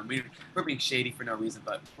fun. We're being shady for no reason,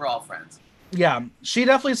 but we're all friends. Yeah, she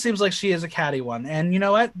definitely seems like she is a catty one. And you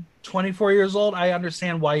know what? 24 years old, I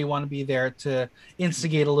understand why you want to be there to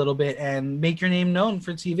instigate a little bit and make your name known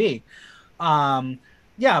for TV.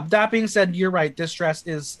 Yeah, that being said, you're right. This dress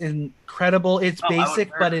is incredible. It's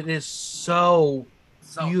basic, but it is so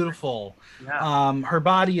beautiful. Yeah. Her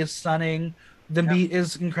body is stunning. The beat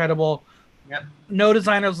is incredible. Yep. No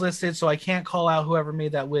designers listed, so I can't call out whoever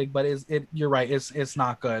made that wig, but you're right. It's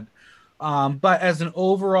not good. But as an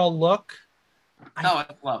overall look,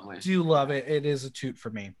 it's lovely. Do love it. It is a toot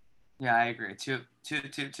for me. Yeah, I agree. Toot.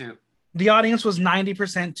 The audience was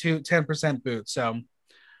 90% toot, 10% boot, so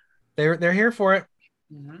they're here for it.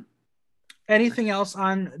 Mm-hmm. Anything else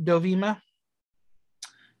on Dovima?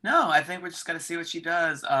 No, I think we're just gonna see what she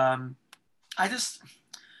does. I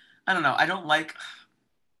don't know.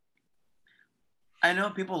 I know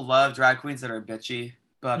people love drag queens that are bitchy,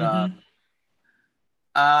 but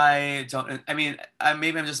I don't. I mean,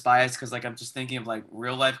 maybe I'm just biased because like I'm just thinking of like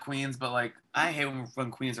real life queens, but like I hate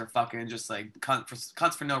when queens are fucking just like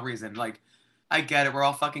cunts for no reason. Like I get it, we're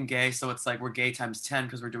all fucking gay, so it's like we're gay times 10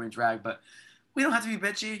 because we're doing drag, but we don't have to be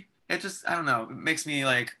bitchy. It just, I don't know, it makes me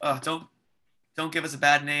like, oh, don't give us a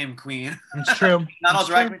bad name, queen. It's true. Not all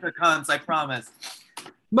drag queens are cunts, I promise.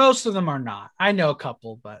 Most of them are not. I know a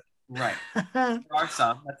couple, but right. There are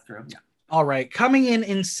some. That's true. Yeah. All right. Coming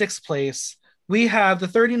in sixth place, we have the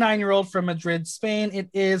 39-year-old from Madrid, Spain. It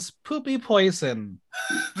is Poopy Poison.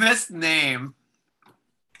 This name.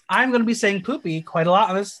 I'm going to be saying Poopy quite a lot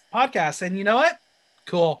on this podcast. And you know what?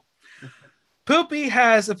 Cool. Poopy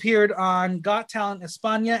has appeared on Got Talent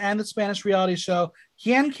España and the Spanish reality show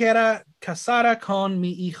Quien Quiera Casar con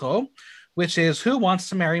Mi Hijo, which is Who Wants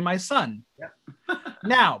to Marry My Son. Yeah.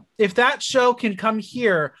 Now, if that show can come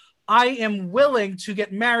here, I am willing to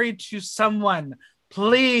get married to someone.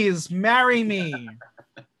 Please marry me.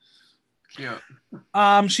 Cute.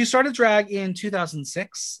 She started drag in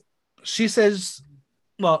 2006. She says,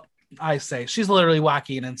 well, I say she's literally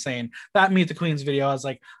wacky and insane. That Meet the Queens video, I was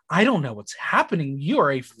like, I don't know what's happening. You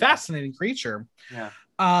are a fascinating creature. Yeah.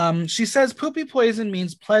 She says poopy poison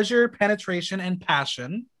means pleasure, penetration, and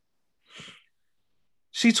passion.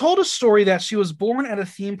 She told a story that she was born at a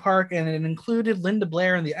theme park and it included Linda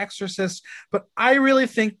Blair and The Exorcist, but I really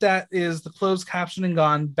think that is the closed captioning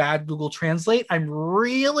gone bad Google Translate. I'm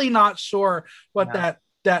really not sure what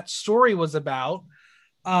that story was about.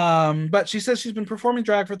 But she says she's been performing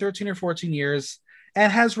drag for 13 or 14 years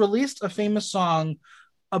and has released a famous song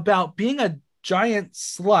about being a giant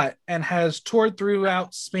slut and has toured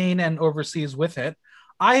throughout Spain and overseas with it.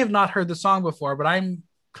 I have not heard the song before, but I'm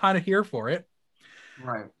kind of here for it.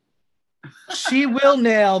 Right. She will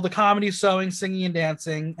nail the comedy, sewing, singing, and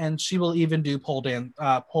dancing, and she will even do pole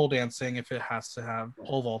dancing if it has to have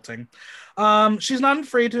pole vaulting. She's not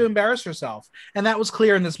afraid to embarrass herself, and that was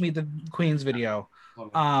clear in this Meet the Queens video.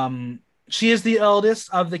 She is the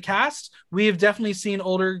eldest of the cast. We have definitely seen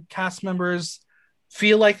older cast members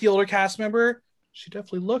feel like the older cast member. She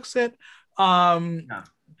definitely looks it.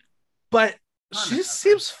 But she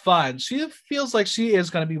seems fun. She feels like she is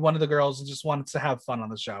going to be one of the girls and just wants to have fun on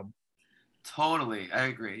the show. Totally. I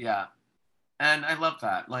agree. Yeah. And I love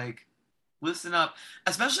that. Like, listen up.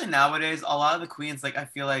 Especially nowadays, a lot of the queens, like, I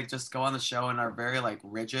feel like just go on the show and are very, like,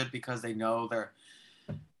 rigid because they know they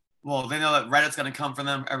know that Reddit's going to come for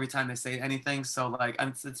them every time they say anything. So, like,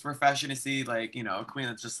 it's refreshing to see, like, you know, a queen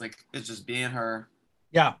that's just, like, it's just being her.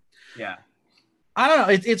 Yeah. Yeah. I don't know.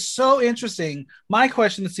 It's so interesting. My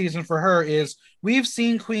question this season for her is, we've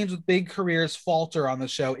seen queens with big careers falter on the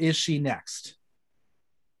show. Is she next?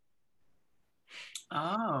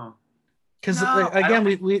 Oh. Because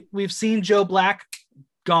again, we've seen Joe Black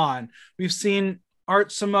gone. We've seen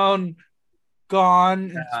Art Simone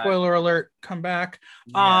gone. Spoiler alert, come back.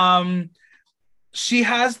 Yeah. She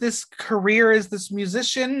has this career as this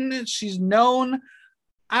musician. She's known.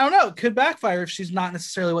 I don't know. It could backfire if she's not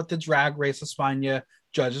necessarily what the Drag Race España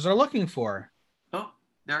judges are looking for. Oh,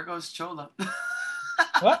 there goes Chola.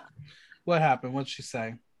 What? What happened? What'd she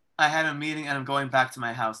say? I had a meeting and I'm going back to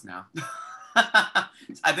my house now. I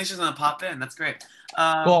think she's gonna pop in. That's great.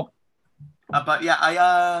 Cool. But yeah,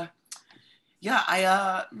 I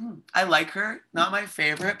like her. Not my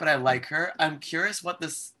favorite, but I like her. I'm curious what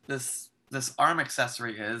this arm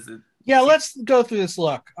accessory is. Let's go through this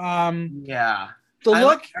look. Yeah. I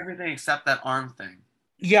like everything except that arm thing.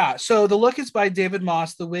 Yeah, so the look is by David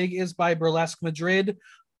Moss. The wig is by Burlesque Madrid.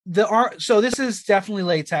 So this is definitely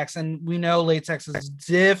latex, and we know latex is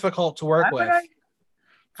difficult to work with.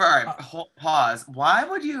 Pause. Why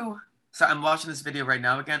would you? So I'm watching this video right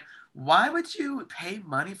now again. Why would you pay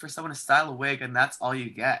money for someone to style a wig and that's all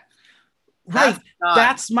you get? Right.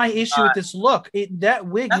 That's my issue with this look. That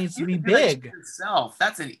wig needs to be big.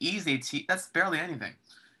 That's an easy. That's barely anything.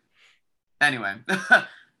 Anyway,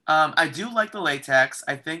 I do like the latex.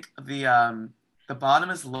 I think the bottom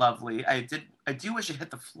is lovely. I do wish it hit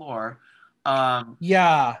the floor.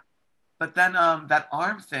 Yeah. But then that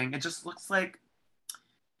arm thing, it looks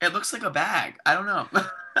like a bag. I don't know.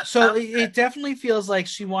 So it definitely feels like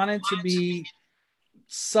she wanted to be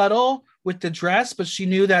subtle with the dress, but she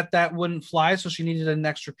knew that wouldn't fly, so she needed an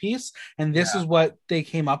extra piece, and this is what they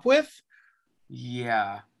came up with.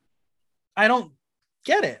 Yeah. I don't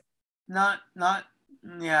get it. Not my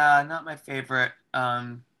favorite.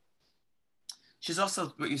 She's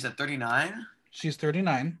also, what you said, 39? She's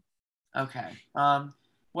 39. Okay.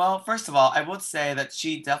 Well, first of all, I would say that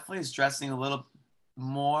she definitely is dressing a little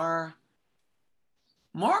more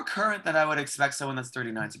current than I would expect someone that's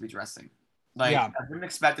 39 to be dressing. Like, I wouldn't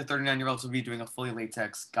expect a 39-year-old to be doing a fully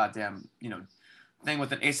latex goddamn, thing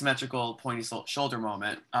with an asymmetrical pointy shoulder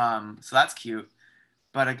moment. So that's cute.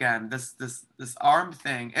 But again, this arm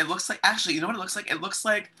thing, it looks like, actually, you know what it looks like? It looks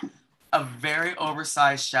like a very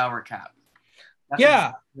oversized shower cap. That's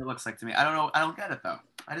what it looks like to me. I don't know. I don't get it though.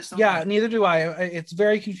 I just don't. Yeah, neither do I. It's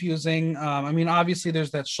very confusing. I mean, obviously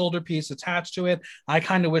there's that shoulder piece attached to it. I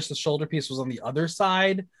kind of wish the shoulder piece was on the other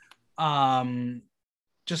side.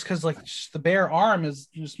 Just because like the bare arm is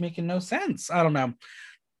just making no sense. I don't know.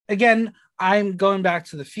 Again, I'm going back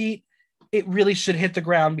to the feet. It really should hit the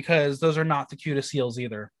ground because those are not the cutest heels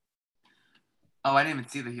either. Oh, I didn't even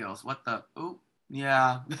see the heels. What the? Oh,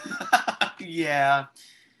 yeah. Yeah.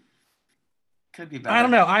 Could be better. I don't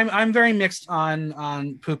know. I'm very mixed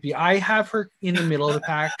on Poopy. I have her in the middle of the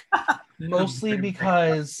pack, mostly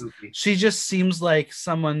because she just seems like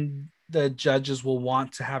someone the judges will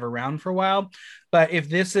want to have around for a while. But if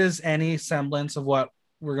this is any semblance of what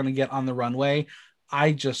we're going to get on the runway,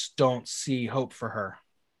 I just don't see hope for her.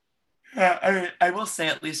 I will say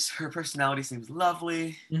at least her personality seems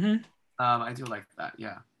lovely. Mm-hmm. I do like that.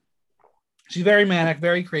 Yeah. She's very manic,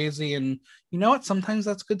 very crazy. And you know what? Sometimes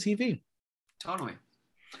that's good TV. Totally.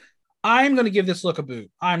 I'm going to give this look a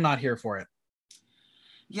boot. I'm not here for it.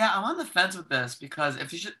 Yeah, I'm on the fence with this because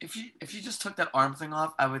if you just took that arm thing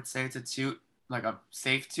off, I would say it's a toot, like a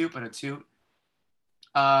safe toot, but a toot.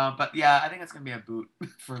 But yeah, I think it's gonna be a boot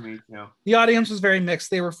for me too. The audience was very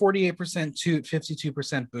mixed. They were 48% toot,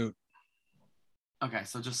 52% boot. Okay,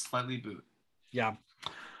 so just slightly boot. Yeah.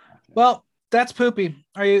 Okay. Well, that's Poopy.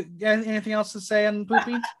 Are you anything else to say on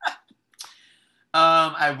Poopy?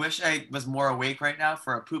 I wish I was more awake right now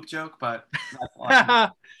for a poop joke, but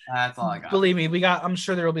that's all I got. Believe me, I'm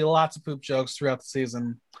sure there will be lots of poop jokes throughout the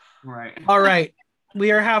season. Right. All right.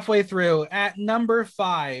 We are halfway through. At number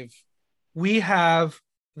 5, we have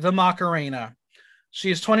the Macarena.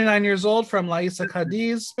 She is 29 years old from La Isla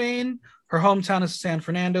Cadiz, Spain. Her hometown is San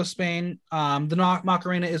Fernando, Spain. The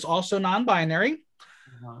Macarena is also non-binary.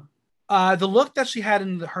 Uh-huh. The look that she had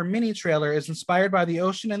in her mini trailer is inspired by the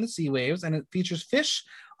ocean and the sea waves, and it features fish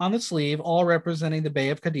on the sleeve, all representing the Bay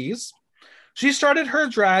of Cadiz. She started her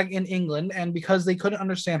drag in England, and because they couldn't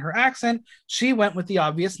understand her accent, she went with the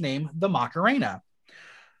obvious name, the Macarena.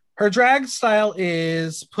 Her drag style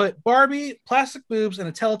is put Barbie, plastic boobs, and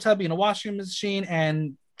a Teletubby in a washing machine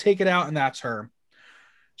and take it out, and that's her.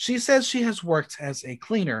 She says she has worked as a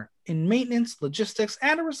cleaner, in maintenance, logistics,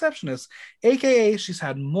 and a receptionist, aka she's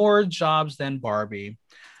had more jobs than Barbie.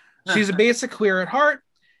 She's a basic queer at heart,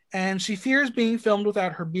 and she fears being filmed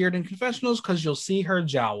without her beard in confessionals because you'll see her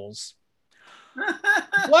jowls.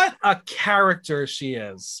 What a character she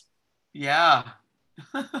is. Yeah.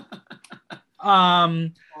 A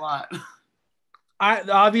lot.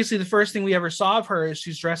 Obviously the first thing we ever saw of her is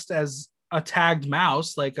she's dressed as a tagged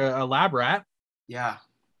mouse, like a lab rat. Yeah.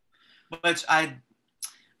 Which I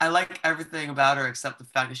like everything about her except the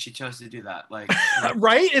fact that she chose to do that. Like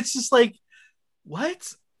right? It's just like,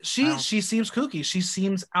 what? She seems kooky. She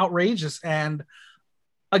seems outrageous. And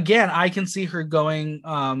again, I can see her going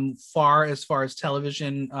far as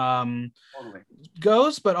television totally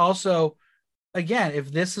goes, but also, again,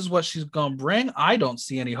 if this is what she's gonna bring, I don't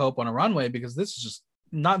see any hope on a runway because this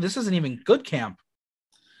isn't even good camp.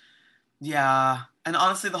 Yeah. And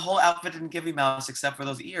honestly, the whole outfit didn't give me mouse except for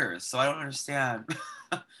those ears, so I don't understand.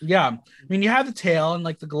 Yeah. I mean, you have the tail and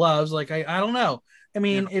like the gloves, like I don't know. I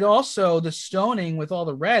mean, It also, the stoning with all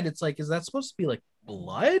the red, it's like, is that supposed to be like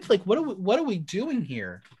blood? Like what are we doing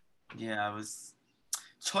here? Yeah,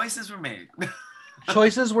 choices were made.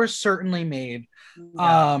 Choices were certainly made.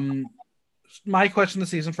 Yeah. My question this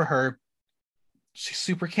season for her, she's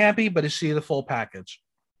super campy, but is she the full package?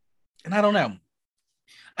 And I don't know.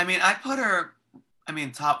 I mean, I put her,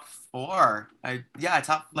 top 4.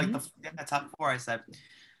 Top 4, I said.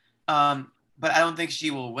 But I don't think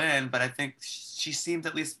she will win, but I think she seemed,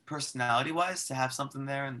 at least personality-wise, to have something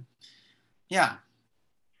there. And yeah.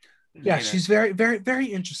 Yeah, she's very, very, very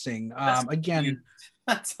interesting. Again,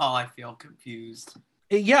 that's all I feel confused.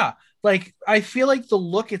 Yeah, like I feel like the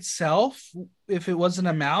look itself, if it wasn't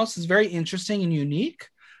a mouse, is very interesting and unique.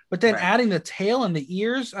 But then adding the tail and the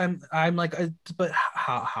ears, I'm like, but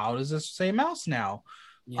how does this say mouse now?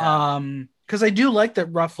 Yeah. Because I do like that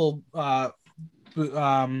ruffle, the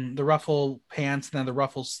ruffle pants and then the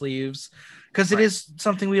ruffle sleeves, because it is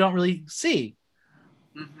something we don't really see.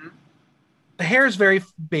 Mm-hmm. The hair is very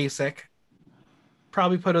basic.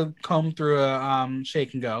 Probably put a comb through a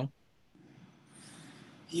shake and go.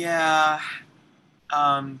 Yeah.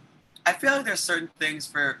 I feel like there's certain things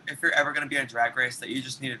for if you're ever going to be in Drag Race that you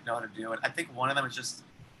just need to know how to do. And I think one of them is just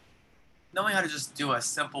knowing how to just do a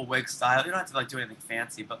simple wig style. You don't have to like do anything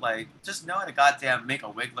fancy, but like just know how to goddamn make a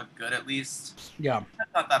wig look good at least. Yeah.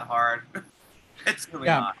 That's not that hard. It's really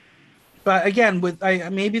not. But again, with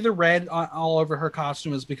maybe the red all over her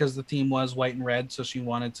costume is because the theme was white and red, so she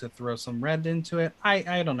wanted to throw some red into it.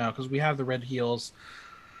 I don't know, because we have the red heels.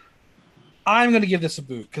 I'm going to give this a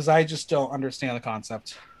boot because I just don't understand the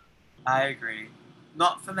concept. I agree.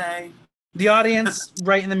 Not for me. The audience,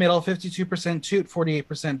 right in the middle, 52% toot,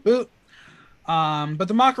 48% boot. But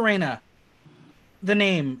the Macarena, the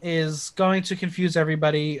name, is going to confuse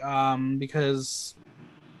everybody because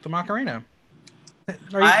the Macarena.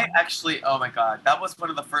 I actually, oh my God, that was one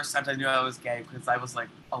of the first times I knew I was gay because I was like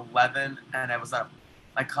 11 and I was at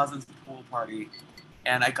my cousin's pool party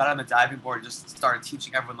and I got on the diving board and just started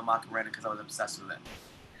teaching everyone the Macarena because I was obsessed with it.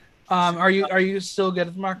 Are you still good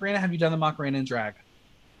at the Macarena? Have you done the Macarena in drag?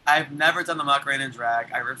 I've never done the Macarena in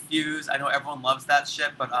drag. I refuse. I know everyone loves that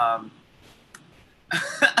shit, but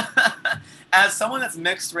as someone that's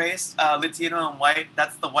mixed race, Latino and white,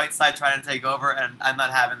 that's the white side trying to take over, and I'm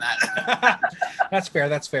not having that. That's fair.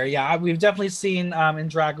 That's fair. Yeah, we've definitely seen in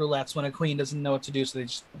drag roulettes when a queen doesn't know what to do, so they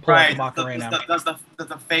just pull out the Macarena. Does the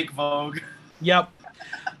fake Vogue. Yep.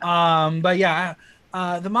 But yeah,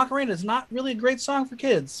 the Macarena is not really a great song for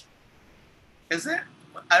kids. Is it?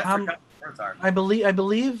 I forgot what the words are. I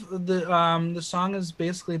believe the song is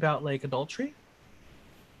basically about like adultery.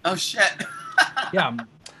 Oh shit. Yeah,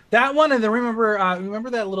 that one, and then remember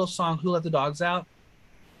that little song "Who Let the Dogs Out"?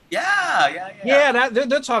 Yeah. Yeah, that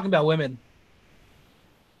they're talking about women.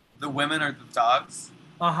 The women are the dogs.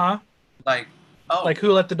 Like Like like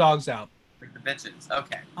who let the dogs out? like the bitches.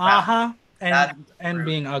 Okay. And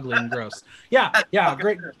being ugly and gross. Yeah.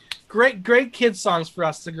 Great kids songs for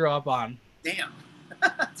us to grow up on. Damn.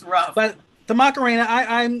 That's rough. But the Macarena,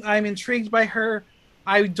 I'm intrigued by her.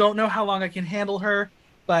 I don't know how long I can handle her,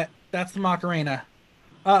 but that's the Macarena.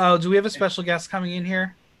 Do we have a special guest coming in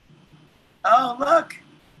here? Oh, look.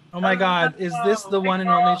 Oh my God, is this the one and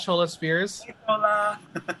only Chola Spears? Hey, Chola.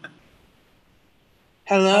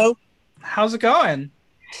 Hello. How's it going?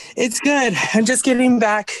 It's good. I'm just getting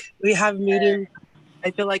back. We have a meeting.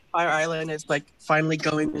 I feel like Fire Island is like finally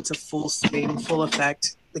going into full swing, full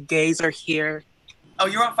effect. The gays are here. Oh,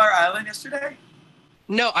 you were on Fire Island yesterday?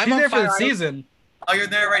 No, I'm She's on there for Fire the Island. season. Oh, you're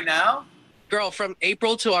there right now? Girl, from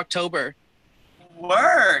April to October.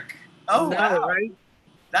 Work. Oh, No, wow. right?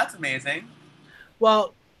 That's amazing.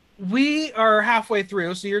 Well, we are halfway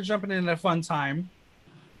through, so you're jumping in at a fun time.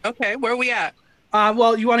 Okay, where are we at?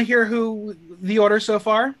 Well, you want to hear who the order so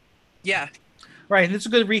far? Yeah. Right, and it's a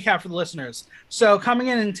good recap for the listeners. So coming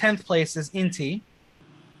in 10th place is Inti.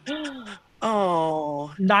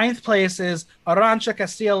 Oh. 9th place is Arancha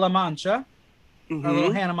Castilla-La Mancha, Mhm. our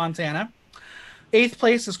little Hannah Montana. 8th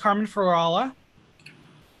place is Carmen Farala.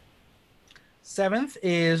 7th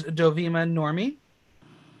is Dovima Normie.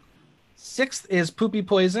 6th is Poopy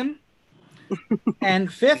Poison. And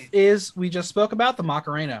 5th is, we just spoke about, the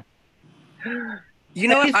Macarena. You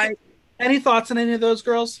know what? Any thoughts on any of those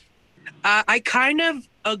girls? I kind of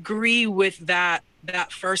agree with that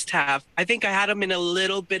first half. I think I had them in a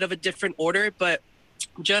little bit of a different order, but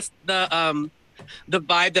just the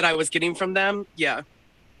vibe that I was getting from them, yeah.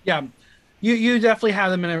 Yeah, you definitely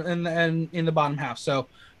have them in the bottom half. So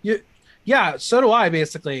so do I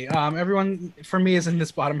basically. Everyone for me is in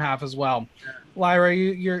this bottom half as well. Lyra,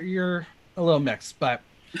 you're a little mixed, but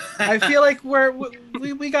I feel like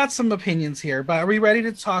we got some opinions here. But are we ready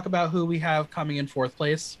to talk about who we have coming in 4th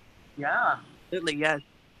place? Yeah. Absolutely, yes.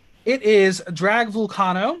 It is Drag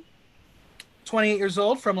Vulcano, 28 years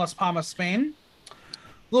old, from Las Palmas, Spain.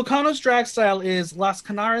 Vulcano's drag style is Las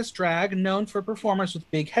Canaras drag, known for performers with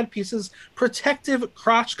big headpieces, protective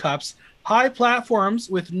crotch cups, high platforms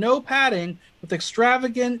with no padding, with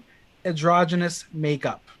extravagant androgynous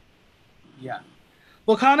makeup. Yeah.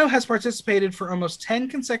 Vulcano has participated for almost 10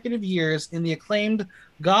 consecutive years in the acclaimed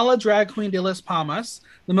Gala Drag Queen de Las Palmas,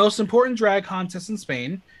 the most important drag contest in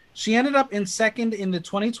Spain. She ended up in 2nd in the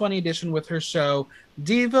 2020 edition with her show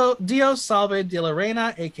Dios Salve de la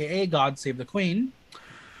Reina, aka God Save the Queen.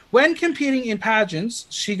 When competing in pageants,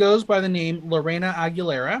 she goes by the name Lorena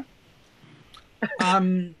Aguilera.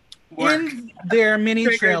 In their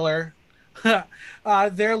mini trailer,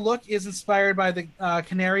 their look is inspired by the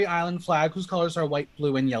Canary Island flag, whose colors are white,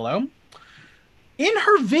 blue, and yellow. In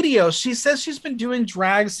her video, she says she's been doing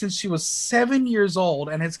drag since she was 7 years old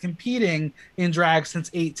and is competing in drag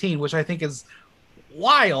since 18, which I think is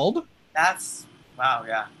wild. That's wow,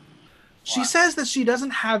 yeah. She says that she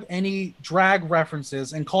doesn't have any drag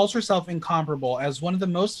references and calls herself incomparable as one of the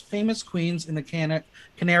most famous queens in the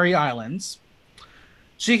Canary Islands.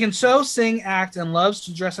 She can sew, sing, act, and loves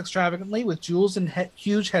to dress extravagantly with jewels and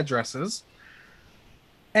huge headdresses.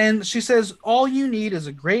 And she says, all you need is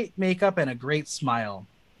a great makeup and a great smile.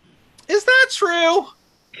 Is that true?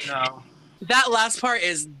 No. That last part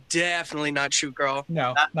is definitely not true, girl.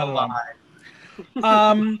 No, That's not a at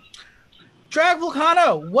all. lie. Drag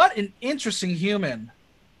Vulcano, what an interesting human.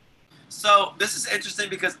 So this is interesting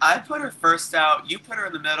because I put her first out, you put her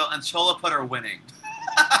in the middle, and Chola put her winning.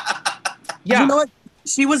 Yeah. You know what?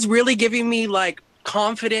 She was really giving me like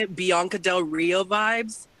confident Bianca Del Rio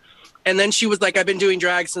vibes. And then she was like, I've been doing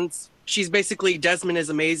drag since she's basically Desmond is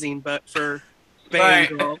Amazing, but for Spain, Right.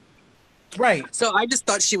 girl. Right. So I just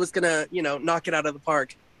thought she was gonna, knock it out of the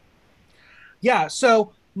park. Yeah.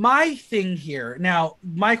 So My thing here now,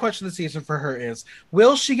 my question this season for her is: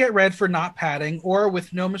 will she get red for not padding, or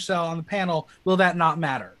with no Michelle on the panel, will that not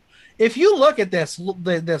matter? If you look at this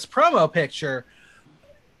promo picture,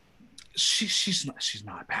 she's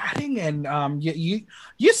not padding, and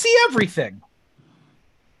you see everything.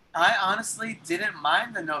 I honestly didn't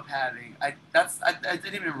mind the no padding. I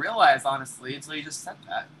didn't even realize honestly until you just said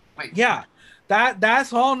that. Wait. Yeah,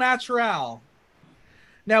 that's all natural.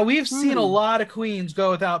 Now we've seen a lot of queens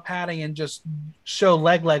go without padding and just show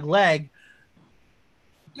leg. Yeah,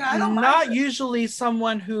 I don't not mind usually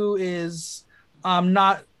someone who is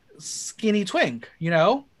not skinny twink, you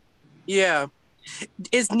know? Yeah.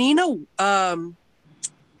 Is Nina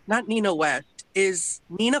not Nina West, is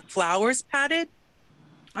Nina Flowers padded?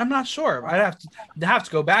 I'm not sure. I'd have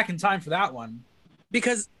to go back in time for that one.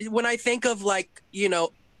 Because when I think of like, you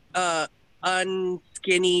know,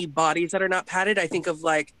 unskinny bodies that are not padded, I think of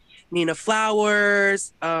like Nina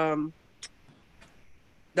Flowers.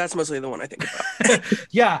 That's mostly the one I think about.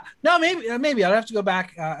 Yeah. No, maybe I'd have to go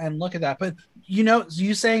back and look at that. But you know,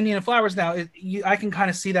 you saying Nina Flowers now, I can kind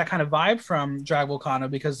of see that kind of vibe from Drag Volcano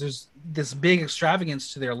because there's this big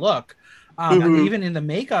extravagance to their look. And even in the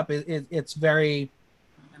makeup, it's very.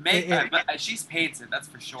 She's painted, that's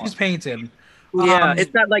for sure. She's painted. Yeah,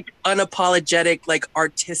 it's that like unapologetic, like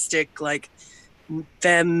artistic, like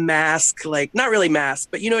femme mask, like not really mask,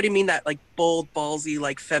 but you know what I mean? That like bold, ballsy,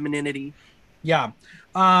 like femininity. Yeah.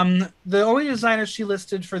 The only designers she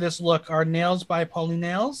listed for this look are Nails by Polly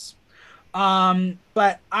Nails.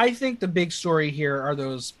 But I think the big story here are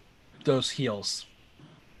those heels.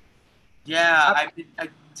 Yeah, I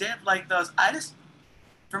did like those.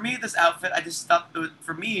 For me, this outfit, I just thought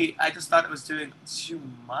it was doing too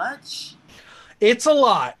much. It's a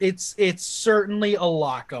lot. It's certainly a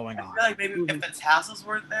lot going on. I feel like maybe if the tassels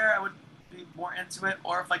weren't there, I would be more into it.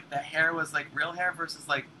 Or if like the hair was like real hair versus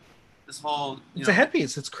like this whole. It's a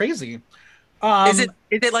headpiece. It's crazy. Is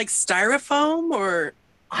it like styrofoam or?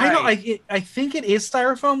 I think it is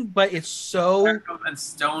styrofoam, but it's so styrofoam and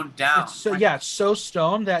stoned down. It's so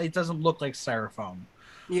stoned that it doesn't look like styrofoam.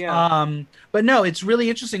 Yeah. But no, it's really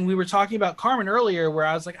interesting. We were talking about Carmen earlier, where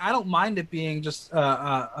I was like, I don't mind it being just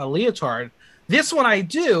a leotard. This one I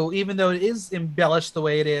do, even though it is embellished the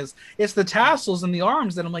way it is. It's the tassels and the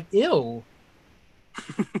arms that I'm like, ew.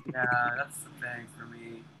 Yeah, that's the thing for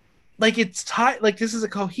me. Like it's tight. Like this is a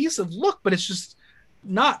cohesive look, but it's just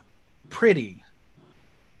not pretty.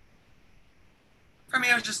 For me,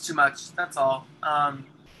 it was just too much. That's all.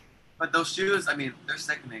 But those shoes, I mean, they're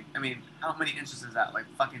sickening. I mean, how many inches is that? Like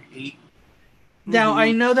fucking 8? Now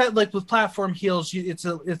I know that like with platform heels, it's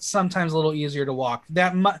sometimes a little easier to walk.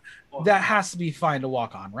 That has to be fine to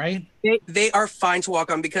walk on, right? They are fine to walk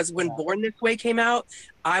on because when Born This Way came out,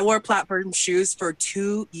 I wore platform shoes for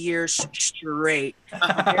 2 years straight.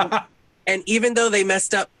 And even though they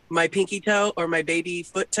messed up my pinky toe or my baby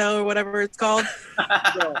foot toe or whatever it's called,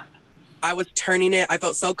 I was turning it. I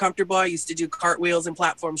felt so comfortable. I used to do cartwheels in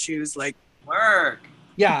platform shoes. Like, work.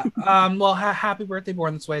 Yeah. Well, happy birthday,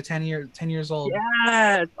 Born This Way. 10 years old.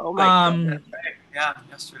 Yes. Oh my God. Yeah,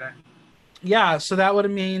 yesterday. Yeah, so that would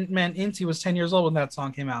have meant Inti was 10 years old when that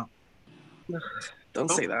song came out.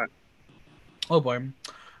 Don't say that. Oh boy.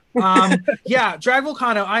 Yeah, Drag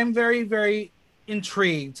Volcano. I'm very, very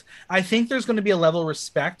intrigued. I think there's going to be a level of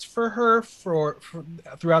respect for her for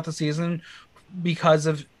throughout the season because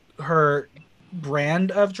of her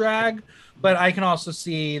brand of drag, but I can also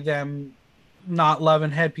see them not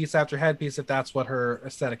loving headpiece after headpiece if that's what her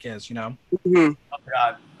aesthetic is, you know? Oh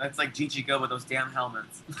God, that's like Gigi Go with those damn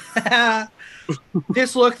helmets.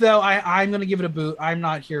 This look, though, I'm going to give it a boot. I'm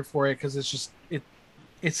not here for it because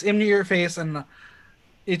it's in your face and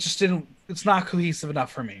it's not cohesive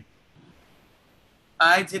enough for me.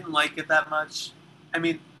 I didn't like it that much. I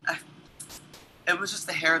mean, it was just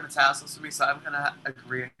the hair and the tassels for me, so I'm going to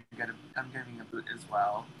agree. I'm giving a boot as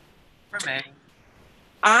well. For me.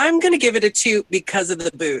 I'm going to give it a 2 because of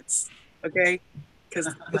the boots. Okay?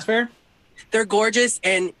 Because that's fair. They're gorgeous.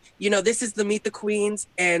 And, you know, this is the Meet the Queens.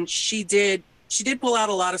 And she did pull out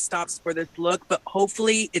a lot of stops for this look. But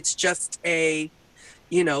hopefully it's just a,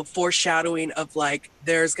 you know, foreshadowing of like,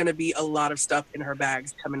 there's going to be a lot of stuff in her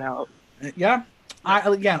bags coming out. Yeah.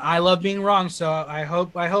 I love being wrong. So I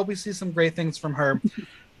hope we see some great things from her.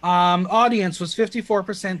 Audience was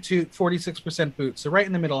 54% to 46% boot. So right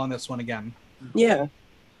in the middle on this one again. Yeah.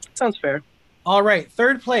 Sounds fair. All right,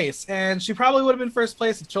 third place, and she probably would have been first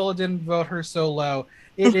place if Chola didn't vote her so low.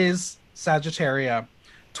 It is Sagittaria,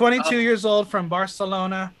 22 years old from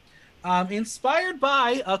Barcelona, inspired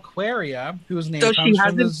by Aquaria, whose name comes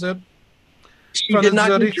from the She did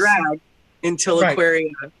not do drag. until Right. Aquaria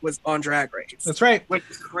was on Drag Race. That's right. Which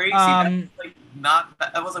is crazy. Um, That's like not.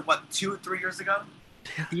 That was like what 2 or 3 years ago.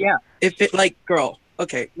 Yeah. If it like, girl.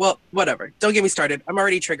 Okay. Well, whatever. Don't get me started. I'm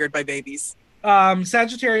already triggered by babies.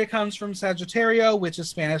 Sagittaria comes from Sagittario, which is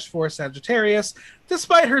Spanish for Sagittarius.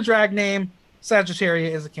 Despite her drag name,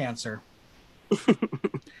 Sagittaria is a Cancer.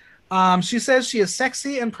 She says she is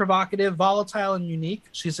sexy and provocative, volatile and unique.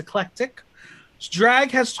 She's eclectic. Drag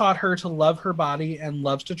has taught her to love her body and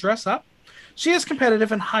loves to dress up. She is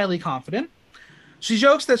competitive and highly confident. She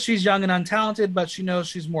jokes that she's young and untalented, but she knows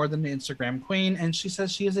she's more than the Instagram queen, and she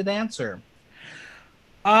says she is a dancer.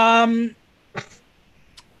 I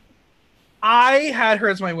had her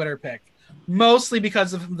as my winner pick, mostly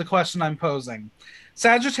because of the question I'm posing.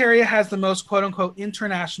 Sagittaria has the most quote-unquote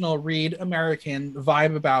international read American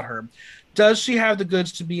vibe about her. Does she have the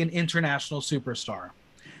goods to be an international superstar?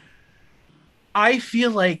 I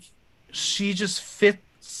feel like she just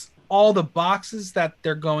fits all the boxes that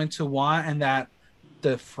they're going to want and that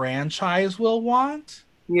the franchise will want.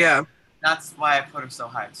 Yeah. That's why I put her so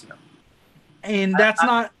high too. And that's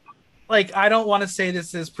not like, I don't want to say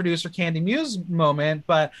this is producer Candy Muse moment,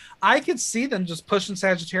 but I could see them just pushing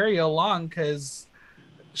Sagittaria along because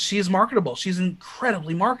she's marketable. She's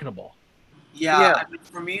incredibly marketable. Yeah. I mean,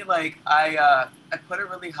 for me, like I put it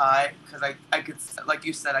really high because I could, like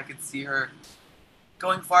you said, I could see her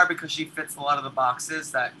going far because she fits a lot of the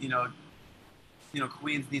boxes that you know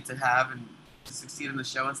queens need to have and to succeed in the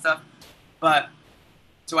show and stuff. But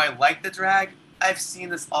do I like the drag? I've seen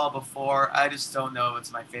this all before. I just don't know if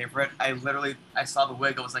it's my favorite. I saw the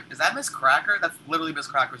wig. I was like, is that Miss Cracker? That's literally Miss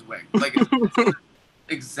Cracker's wig. Like, it's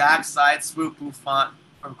exact side swoop bouffant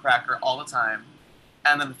from Cracker all the time.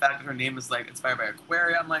 And then the fact that her name is like inspired by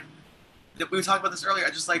Aquaria, I'm like, we were talking about this earlier. I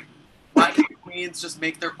just like, why can't queens just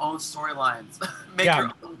make their own storylines? Make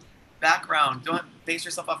your own background. Don't base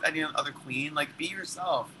yourself off any other queen. Like, be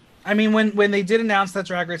yourself. I mean, when they did announce that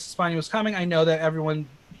Drag Race España was coming, I know that everyone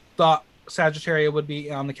thought Sagittaria would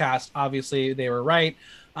be on the cast. Obviously, they were right.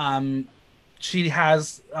 She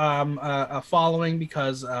has a following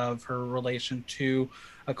because of her relation to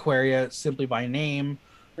Aquaria simply by name.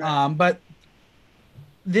 Right. But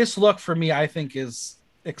this look for me, I think, is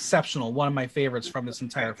exceptional. One of my favorites from this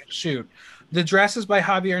entire shoot. The dress is by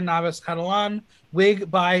Javier Navas Catalan. Wigs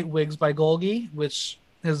by Golgi, which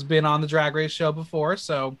has been on the Drag Race show before.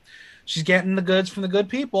 So she's getting the goods from the good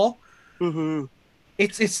people. Mm-hmm.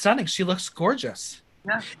 It's stunning. She looks gorgeous.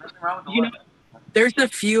 Yeah, nothing wrong with the You look. There's a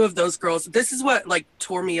few of those girls. This is what like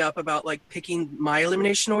tore me up about like picking my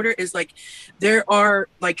elimination order is like there are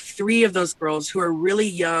like 3 of those girls who are really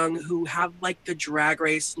young, who have like the Drag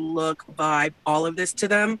Race look, vibe, all of this to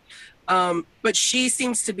them. But she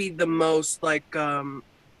seems to be the most like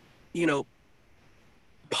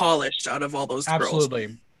polished out of all those girls.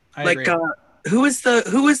 Absolutely. I Like agree. who is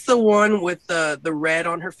the one with the red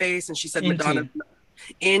on her face and she said Inti. Madonna.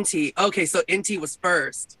 Inti. Okay, so Inti was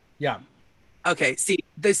first. Yeah. Okay, see,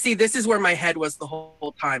 this is where my head was the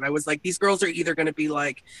whole time. I was like, these girls are either going to be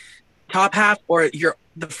like top half or you're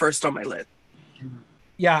the first on my list.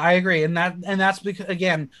 Yeah, I agree. And that's because,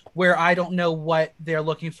 again, where I don't know what they're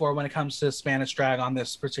looking for when it comes to Spanish drag on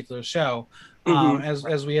this particular show.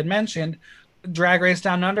 As we had mentioned, Drag Race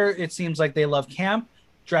Down Under, it seems like they love camp.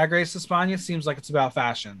 Drag Race España seems like it's about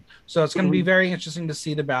fashion. So it's going to be very interesting to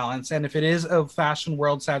see the balance. And if it is a fashion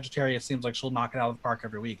world Sagittarius, it seems like she'll knock it out of the park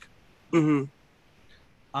every week. Mm-hmm.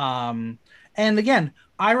 And again,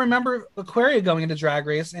 I remember Aquaria going into Drag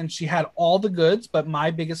Race and she had all the goods, but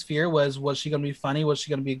my biggest fear was she going to be funny? Was she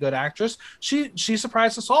going to be a good actress? She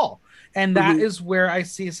surprised us all. And that is where I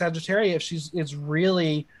see Sagittaria, if is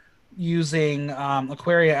really using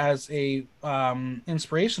Aquaria as a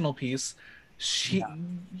inspirational piece. She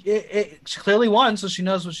clearly won, so she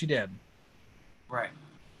knows what she did. Right.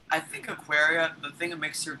 I think Aquaria, the thing that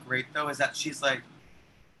makes her great though is that she's like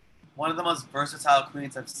one of the most versatile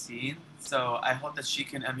queens I've seen. So I hope that she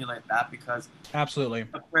can emulate that because Absolutely.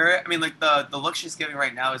 Aquaria, I mean, like the look she's giving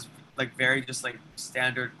right now is like very just like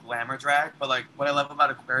standard glamour drag. But like what I love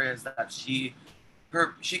about Aquaria is that she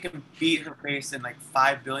can beat her face in like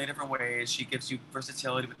 5 billion different ways. She gives you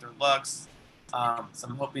versatility with her looks. So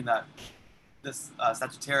I'm hoping that this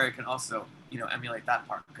Sagittaria can also emulate that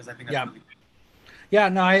part because I think that's really good. Yeah,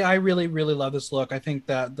 no, I really, really love this look. I think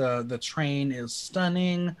that the train is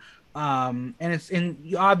stunning.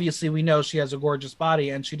 And obviously we know she has a gorgeous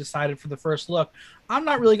body and she decided for the first look, I'm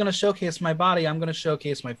not really going to showcase my body. I'm going to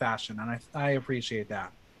showcase my fashion. And I appreciate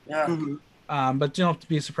that. Yeah. Mm-hmm. But don't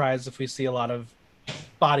be surprised if we see a lot of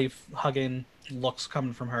body hugging looks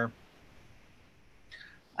coming from her.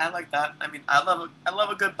 I like that. I mean, I love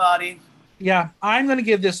a good body. Yeah, I'm going to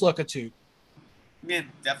give this look a 2. Yeah,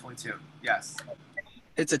 definitely too. Yes.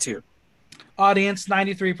 It's a 2. Audience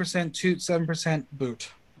 93% toot, 7%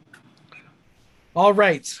 boot. All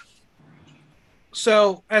right.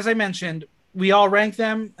 So as I mentioned, we all rank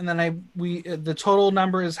them, and then the total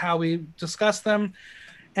number is how we discuss them.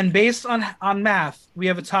 And based on math, we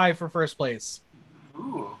have a tie for first place.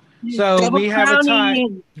 Ooh. So Double we have a tie,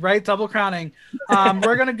 crowning. right? Double crowning.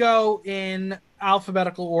 We're gonna go in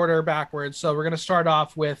alphabetical order backwards. So we're gonna start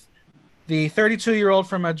off with the 32-year-old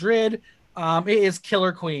from Madrid. It is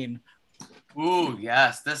Killer Queen. Ooh,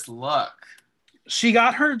 yes. This look. She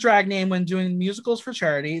got her drag name when doing musicals for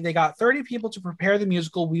charity. They got 30 people to prepare the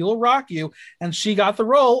musical We Will Rock You, and she got the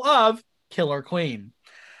role of Killer Queen.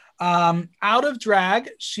 Out of drag,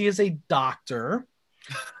 she is a doctor.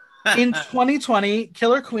 In 2020,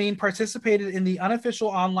 Killer Queen participated in the unofficial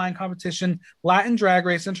online competition Latin Drag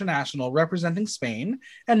Race International, representing Spain,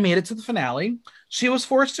 and made it to the finale. She was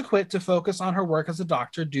forced to quit to focus on her work as a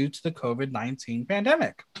doctor due to the COVID-19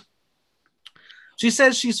 pandemic. She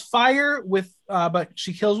says she's fire but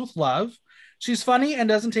she kills with love. She's funny and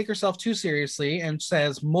doesn't take herself too seriously, and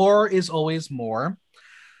says more is always more.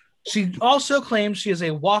 She also claims she is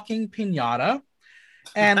a walking piñata,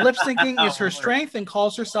 and lip syncing is her strength, and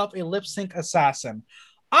calls herself a lip sync assassin.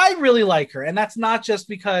 I really like her, and that's not just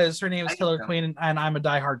because her name is Killer Queen and I'm a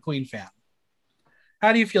diehard Queen fan.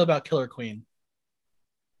 How do you feel about Killer Queen?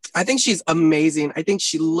 I think she's amazing. I think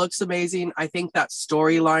she looks amazing. I think that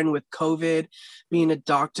storyline with COVID, being a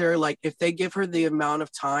doctor, like if they give her the amount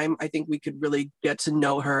of time, I think we could really get to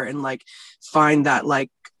know her and like find that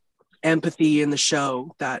like empathy in the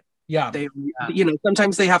show that they, you know,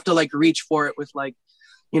 sometimes they have to like reach for it with like,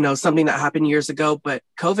 you know, something that happened years ago, but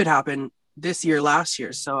COVID happened this year, last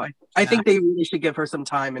year. So I think they really should give her some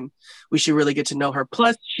time and we should really get to know her.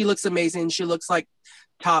 Plus she looks amazing. She looks like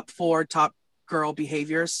top girl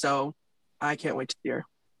behavior, so I can't wait to see her.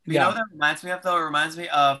 You know what that reminds me of though? It reminds me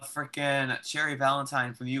of freaking Cherry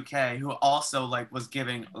Valentine from the UK, who also like was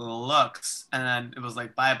giving looks, and then it was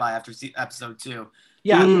like bye after episode 2.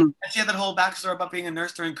 Yeah, and she had that whole backstory about being a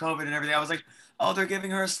nurse during COVID and everything. I was like, oh, they're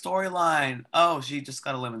giving her a storyline. Oh, she just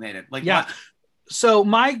got eliminated. Like, yeah. What? So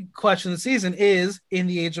my question this season is: in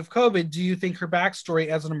the age of COVID, do you think her backstory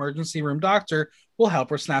as an emergency room doctor will help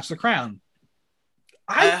her snatch the crown?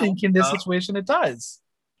 I think in this situation it does.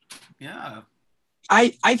 Yeah.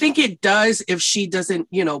 I think it does if she doesn't,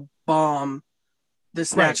 you know, bomb the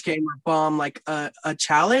snatch game or bomb like a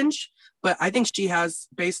challenge. But I think she has,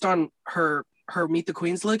 based on her Meet the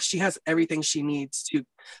Queens look, she has everything she needs to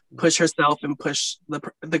push herself and push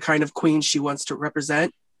the kind of queen she wants to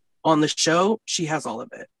represent on the show. She has all of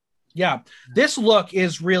it. Yeah. This look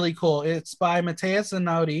is really cool. It's by Mateus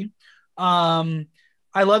Anaudi.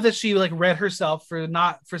 I love that she like read herself for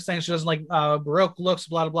saying she doesn't like Baroque looks,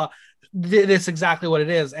 blah blah blah. That's exactly what it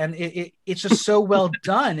is, and it's just so well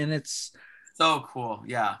done, and it's so cool.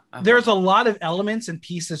 Yeah, there's a lot of elements and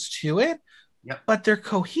pieces to it, but they're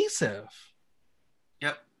cohesive.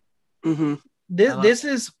 Yep. Mm-hmm. This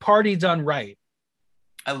is party done right.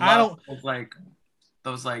 I love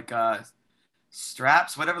those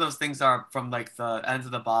straps, whatever those things are, from like the ends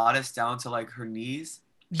of the bodice down to like her knees.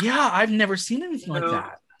 Yeah, I've never seen anything like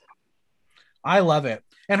that. I love it.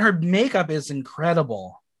 And her makeup is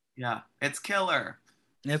incredible. Yeah, it's killer.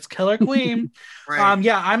 It's Killer Queen. Right.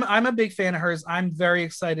 Yeah, I'm a big fan of hers. I'm very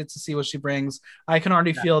excited to see what she brings. I can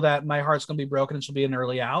already feel that my heart's going to be broken and she'll be an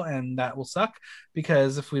early out, and that will suck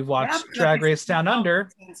because if we've watched Drag Race Down Under,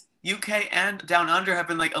 UK and Down Under have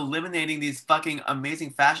been like eliminating these fucking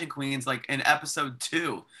amazing fashion queens like in episode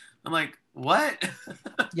 2. I'm like, what?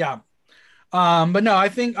 Yeah. But no, I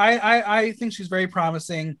think I think she's very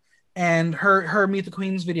promising, and her Meet the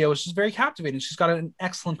Queens video was just very captivating. She's got an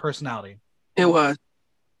excellent personality. It was.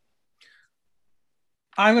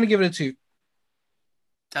 I'm gonna give it a 2.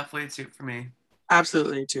 Definitely a 2 for me.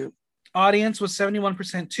 Absolutely a 2. Audience was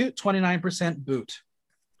 71% toot, 29% boot.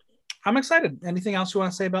 I'm excited. Anything else you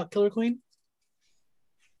want to say about Killer Queen?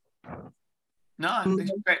 No, I think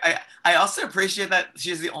she's great. I also appreciate that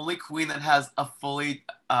she's the only queen that has a fully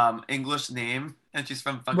English name, and she's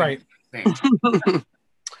from fucking Spain.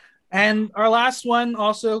 And our last one,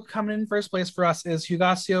 also coming in first place for us, is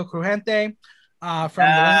Hugasio Cruente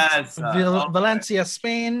from Valencia,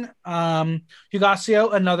 Spain.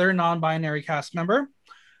 Hugasio, another non-binary cast member.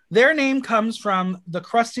 Their name comes from the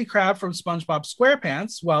Krusty Krab from SpongeBob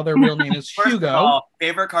SquarePants, while their real name is Hugo.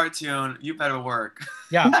 Favorite cartoon, you better work.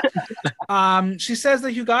 Yeah. She says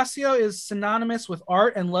that Hugasio is synonymous with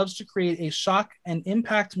art and loves to create a shock and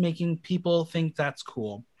impact, making people think that's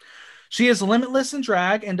cool. She is limitless in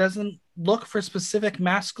drag and doesn't look for specific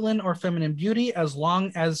masculine or feminine beauty as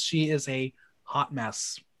long as she is a hot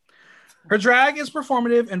mess. Her drag is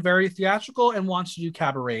performative and very theatrical and wants to do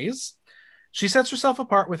cabarets. She sets herself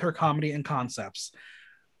apart with her comedy and concepts.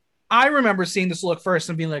 I remember seeing this look first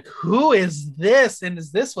and being like, who is this? And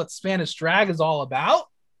is this what Spanish drag is all about?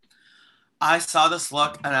 I saw this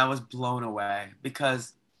look and I was blown away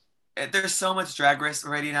because there's so much Drag Race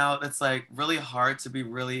already now. It's like really hard to be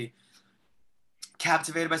really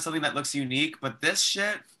captivated by something that looks unique. But this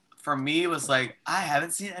shit for me was like, I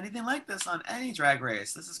haven't seen anything like this on any Drag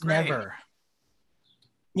Race. This is great. Never.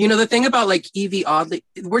 You know, the thing about like Evie Oddly,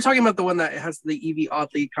 we're talking about the one that has the Evie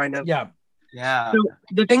Oddly kind of. Yeah. Yeah. So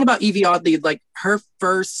the thing about Evie Oddly, like her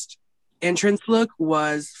first entrance look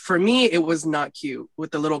was, for me, it was not cute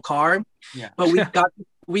with the little car. Yeah. But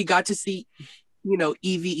we got to see, you know,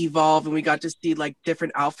 Evie evolve, and we got to see like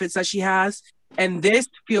different outfits that she has. And this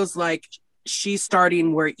feels like she's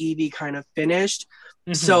starting where Evie kind of finished.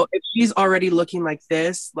 Mm-hmm. So if she's already looking like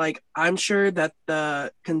this, like I'm sure that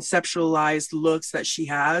the conceptualized looks that she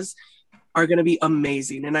has are going to be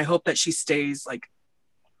amazing. And I hope that she stays like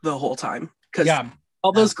the whole time, because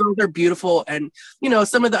all those girls are beautiful. And, you know,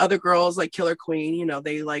 some of the other girls like Killer Queen, you know,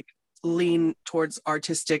 they like lean towards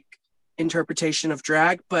artistic interpretation of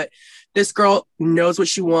drag, but this girl knows what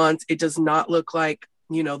she wants. It does not look like,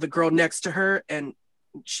 you know, the girl next to her, and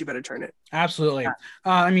she better turn it. Absolutely.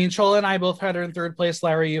 I mean, Chola and I both had her in third place.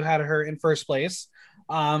 Larry, you had her in first place.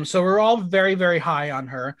 So we're all very, very high on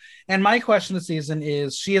her. And my question this season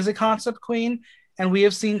is, she is a concept queen, and we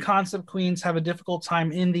have seen concept queens have a difficult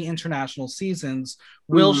time in the international seasons.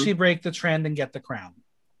 Will she break the trend and get the crown?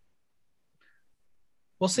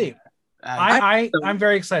 We'll see. I'm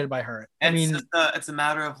very excited by her. I mean, it's a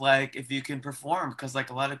matter of like if you can perform, because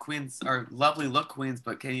like a lot of queens are lovely look queens,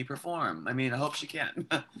 but can you perform? I mean, I hope she can.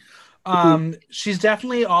 She's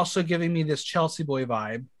definitely also giving me this Chelsea Boy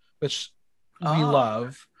vibe, which we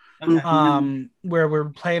love. Okay. Where we're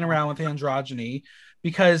playing around with androgyny,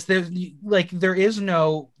 because there is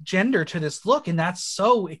no gender to this look, and that's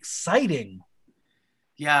so exciting.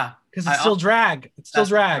 Yeah, because it's still drag. It's still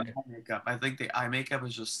drag. Makeup. I think the eye makeup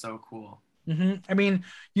is just so cool. Mm-hmm. I mean,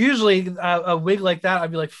 usually a wig like that,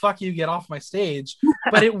 I'd be like, "Fuck you, get off my stage."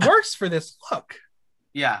 But it works for this look.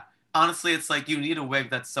 Yeah, honestly, it's like you need a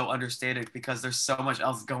wig that's so understated because there's so much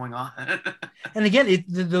else going on. And again,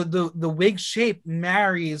 the wig shape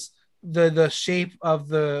marries the shape of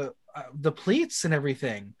the pleats and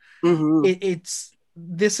everything. Mm-hmm.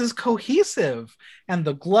 This is cohesive, and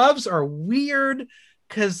the gloves are weird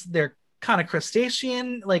because they're kind of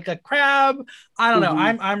crustacean, like a crab. I don't know.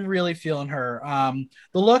 I'm really feeling her.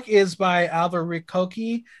 The look is by Alva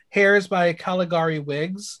Rikoki. Hair is by Caligari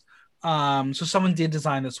Wigs. So someone did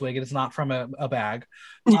design this wig. It is not from a bag.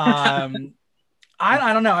 I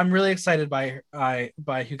don't know. I'm really excited by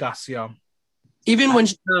Hugasio. Even when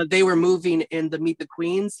they were moving in the Meet the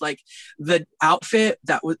Queens, like the outfit,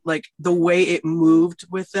 that was like the way it moved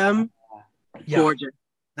with them, gorgeous.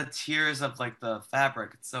 The tiers of like the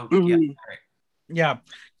fabric, it's so yeah.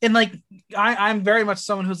 And like I'm very much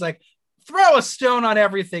someone who's like, throw a stone on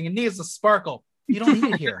everything. It needs a sparkle. You don't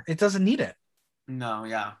need it here. It doesn't need it. No,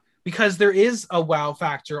 yeah. Because there is a wow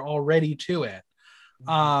factor already to it.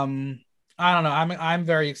 I don't know. I'm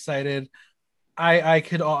very excited. I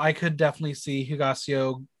could definitely see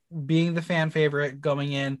Hugasio being the fan favorite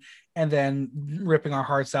going in and then ripping our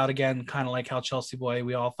hearts out again, kind of like how Chelsea Boy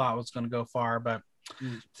we all thought was going to go far. But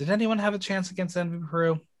did anyone have a chance against Envy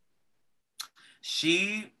Peru?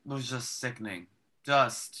 She was just sickening.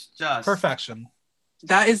 Just perfection.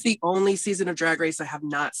 That is the only season of Drag Race I have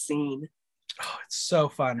not seen. Oh, it's so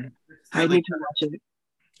fun. I need to watch it.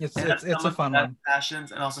 It's a fun one.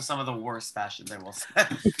 Fashions and also some of the worst fashions, I will say.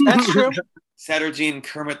 That's true. Saturday Jean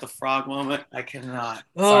Kermit the Frog moment. I cannot.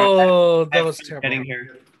 Oh, that was terrible. Getting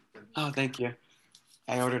here. Oh, thank you.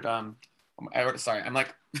 I ordered. Sorry, I'm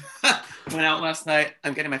like went out last night.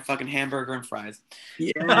 I'm getting my fucking hamburger and fries.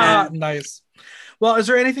 Yeah, nice. Well, is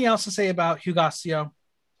there anything else to say about Hugasio?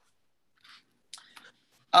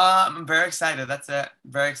 I'm very excited. That's it.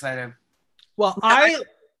 Very excited. Well,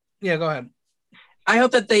 yeah, go ahead. I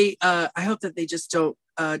hope that they just don't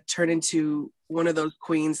turn into one of those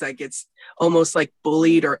queens that gets almost like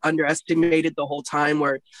bullied or underestimated the whole time,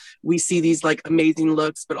 where we see these like amazing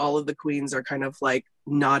looks, but all of the queens are kind of like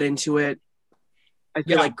not into it. I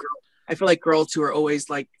feel like girls who are always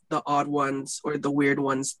like the odd ones or the weird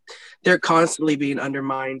ones, they're constantly being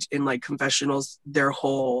undermined in like confessionals their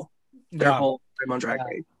whole time on Drag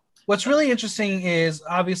Race. What's really interesting is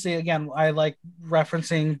obviously, again, I like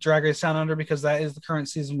referencing Drag Race Down Under because that is the current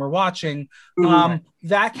season we're watching.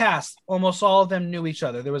 That cast, almost all of them knew each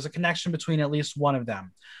other. There was a connection between at least one of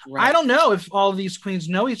them. Right. I don't know if all of these queens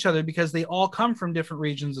know each other because they all come from different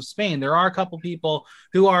regions of Spain. There are a couple people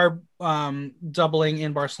who are doubling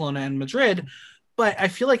in Barcelona and Madrid, but I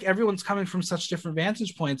feel like everyone's coming from such different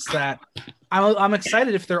vantage points that I'm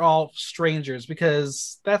excited if they're all strangers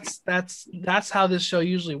because that's how this show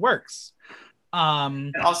usually works.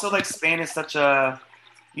 And also, like, Spain is such a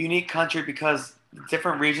unique country because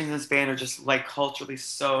different regions in Spain are just like culturally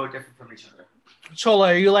so different from each other. Chola,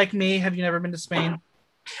 are you like me? Have you never been to Spain?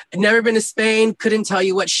 I've never been to Spain. Couldn't tell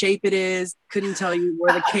you what shape it is. Couldn't tell you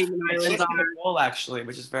where the Cayman Islands are. Actually,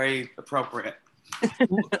 which is very appropriate.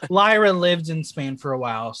 Lyra lived in Spain for a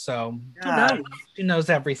while, so she knows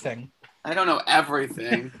everything. I don't know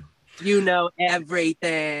everything. You know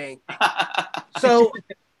everything. So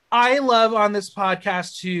I love on this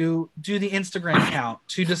podcast to do the Instagram count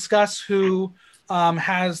to discuss who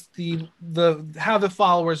has how the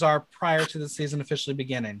followers are prior to the season officially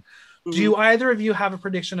beginning. Mm-hmm. Do either of you have a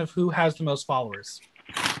prediction of who has the most followers?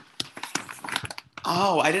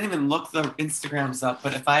 Oh, I didn't even look the Instagrams up,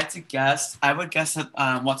 but if I had to guess, I would guess that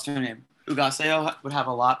what's her name? Ugaseo would have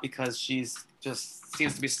a lot because she's just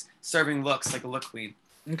seems to be serving looks like a look queen.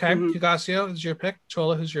 Okay, Ugaseo is your pick.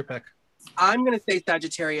 Chola, who's your pick? I'm gonna say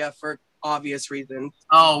Sagittaria for obvious reasons.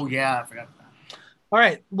 Oh yeah, I forgot that. All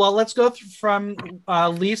right, well let's go from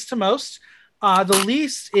least to most. The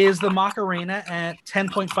least is the Macarena at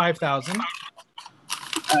 10.5 thousand.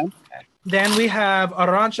 Okay. Then we have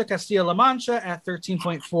Arantxa Castilla-La Mancha at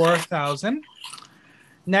 13.4 thousand.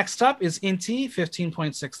 Next up is Inti,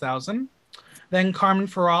 15.6 thousand. Then Carmen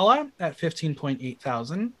Farala at 15.8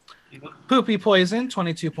 thousand. Poopy Poison,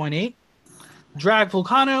 22.8. Drag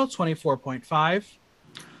Vulcano, 24.5.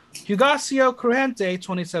 Hugasio Cruente,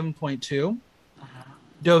 27.2.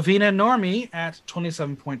 Dovina Normie at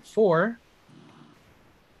 27.4.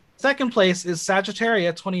 Second place is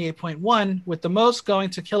Sagittaria, 28.1, with the most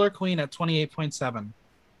going to Killer Queen at 28.7.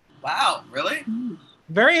 Wow, really?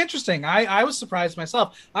 Very interesting. I was surprised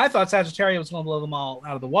myself. I thought Sagittaria was going to blow them all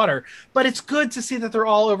out of the water, but it's good to see that they're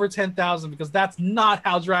all over 10,000 because that's not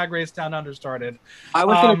how Drag Race Down Under started. I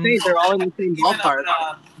was going to say they're all in the same ballpark.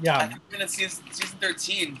 Yeah. I think even in season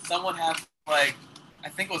 13, someone had like, I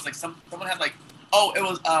think it was like someone had like, oh, it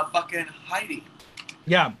was fucking Heidi.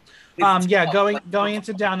 Yeah. Going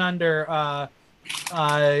into Down Under,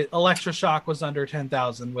 Electroshock was under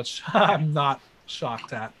 10,000, which I'm not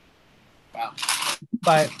shocked at. Wow.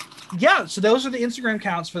 But yeah, so those are the Instagram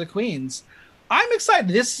counts for the queens. I'm excited.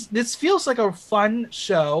 This feels like a fun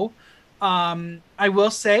show. I will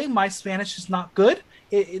say my Spanish is not good.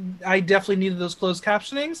 I definitely needed those closed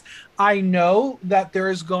captionings. I know that there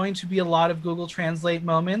is going to be a lot of Google Translate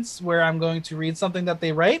moments where I'm going to read something that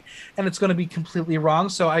they write and it's going to be completely wrong.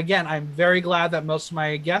 So again, I'm very glad that most of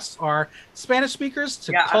my guests are Spanish speakers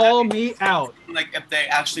to call me out. Like if they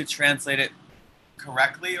actually translate it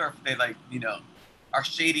correctly or if they are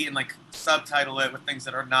shady and like subtitle it with things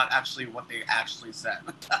that are not actually what they actually said.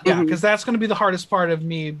 Yeah, because that's going to be the hardest part of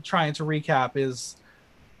me trying to recap is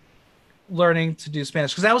learning to do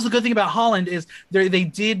Spanish, because that was the good thing about Holland is they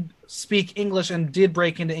did speak English and did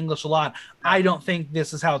break into English a lot. I don't think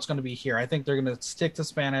this is how it's going to be here. I think they're going to stick to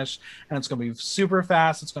Spanish and it's going to be super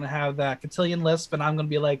fast. It's going to have that cotillion lisp and I'm going to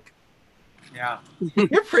be like, yeah,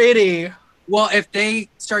 you're pretty. Well, if they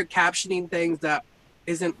start captioning things that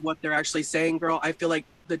isn't what they're actually saying, girl, I feel like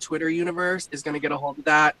the Twitter universe is going to get a hold of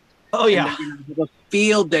that. Oh yeah, have a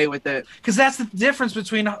field day with it, because that's the difference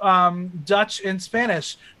between Dutch and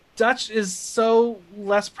Spanish. Dutch is so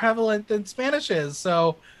less prevalent than Spanish is,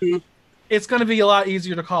 so it's going to be a lot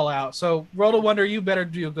easier to call out. So, Roto Wonder, you better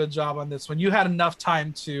do a good job on this one. You had enough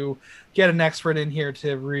time to get an expert in here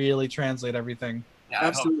to really translate everything. Yeah,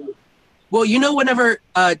 absolutely. Well, whenever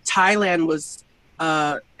Thailand was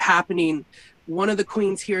happening, one of the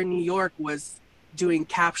queens here in New York was doing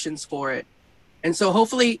captions for it. And so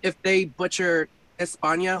hopefully if they butcher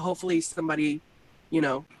España, hopefully somebody,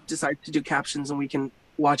 decides to do captions and we can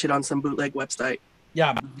watch it on some bootleg website.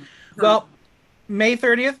 Yeah. Well, May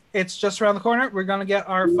 30th, it's just around the corner. We're going to get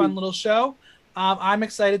our fun little show. I'm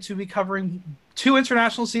excited to be covering 2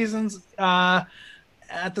 international seasons at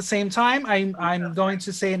the same time. I'm going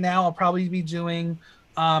to say it now. I'll probably be doing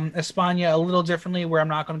España a little differently, where I'm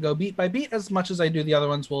not going to go beat by beat as much as I do the other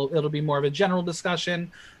ones. It'll be more of a general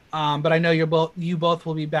discussion. But I know you both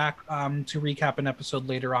will be back to recap an episode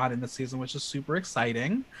later on in the season, which is super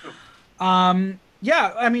exciting.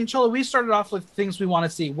 Yeah, I mean, Chola, we started off with things we want to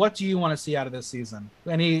see. What do you want to see out of this season?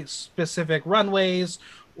 Any specific runways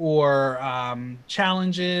or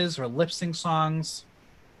challenges or lip sync songs?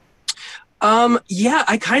 Yeah,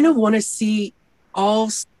 I kind of want to see all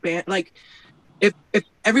like if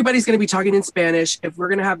everybody's going to be talking in Spanish, if we're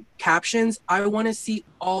going to have captions, I want to see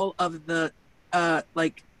all of the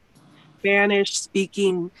like Spanish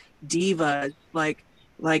speaking divas like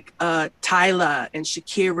Tyla and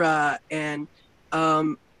Shakira and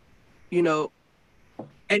you know,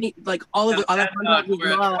 any like all of the other that'd be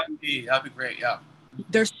great. Yeah.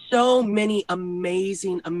 There's so many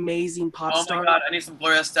amazing pop stars. Oh my god, I need some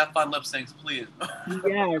Gloria Estefan lip syncs, please.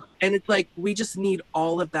 Yeah, and it's like we just need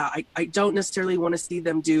all of that. I don't necessarily want to see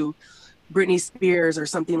them do Britney Spears or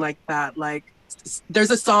something like that. Like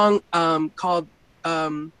there's a song called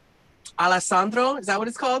Alessandro. Is that what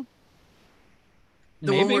it's called?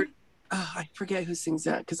 The Maybe. one where I forget who sings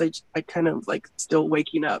that because I kind of like still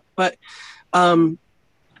waking up. But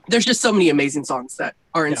there's just so many amazing songs that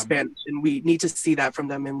are in Spanish, and we need to see that from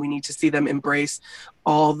them, and we need to see them embrace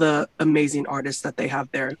all the amazing artists that they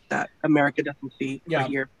have there that America doesn't see or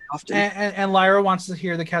hear often. And Lyra wants to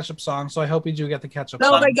hear the catch-up song, so I hope you do get the catch-up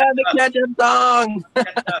song. Oh my god, the catch-up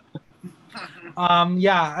song!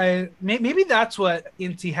 Maybe that's what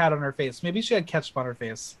Inti had on her face. Maybe she had ketchup on her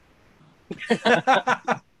face.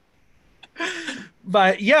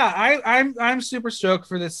 But yeah, I'm super stoked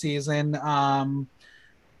for this season.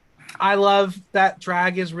 I love that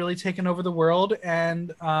drag is really taking over the world,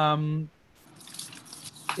 and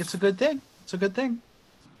it's a good thing. It's a good thing.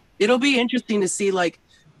 It'll be interesting to see, like,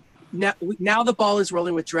 now the ball is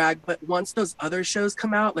rolling with drag, but once those other shows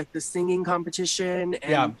come out, like the singing competition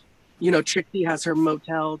and, you know, Trixie has her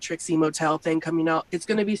Trixie Motel thing coming out, it's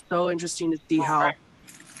going to be so interesting to see how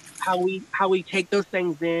we take those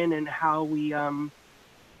things in, and how we,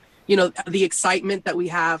 you know, the excitement that we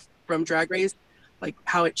have from Drag Race, like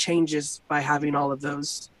how it changes by having all of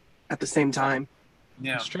those at the same time.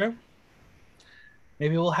 Yeah, it's true.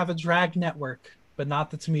 Maybe we'll have a drag network, but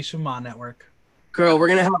not the Tamisha Ma network. Girl, we're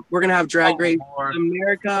gonna have Drag Race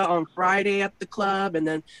America on Friday at the club, and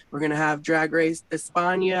then we're gonna have Drag Race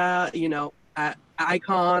España, you know, at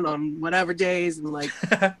Icon on whatever days, and like.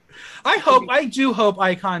 I do hope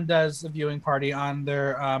Icon does a viewing party on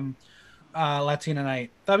their Latina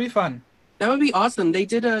night. That'd be fun. That would be awesome. They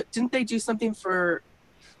didn't they do something for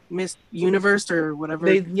Miss Universe or whatever?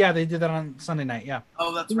 They did that on Sunday night. Yeah.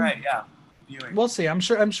 Oh, that's right. Yeah. Viewing. We'll see. I'm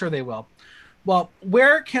sure they will. Well,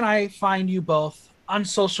 where can I find you both on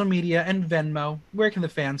social media and Venmo? Where can the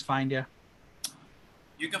fans find you?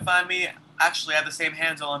 You can find me. Actually, I have the same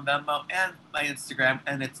handle on Venmo and my Instagram,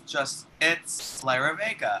 and it's Lyra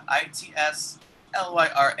Vega.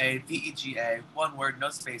 ITSLYRAVEGA. One word, no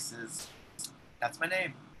spaces. That's my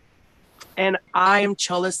name. And I am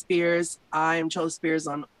Chola Spears. I am Chola Spears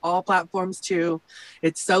on all platforms too.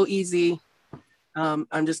 It's so easy.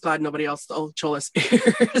 I'm just glad nobody else stole Chola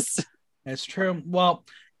Spears. That's true. Well,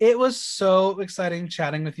 it was so exciting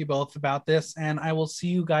chatting with you both about this, and I will see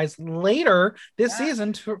you guys later this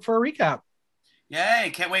season for a recap.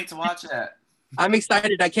 Yay! Can't wait to watch it. I'm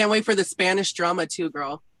excited. I can't wait for the Spanish drama too,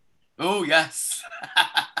 girl. Oh, yes.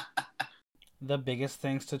 The biggest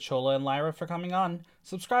thanks to Chola and Lyra for coming on.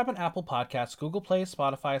 Subscribe on Apple Podcasts, Google Play,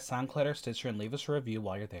 Spotify, SoundCloud, or Stitcher, and leave us a review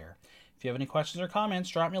while you're there. If you have any questions or comments,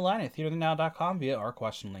 drop me a line at theaterthenow.com via our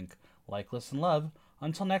question link. Like, listen, love.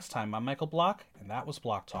 Until next time, I'm Michael Block, and that was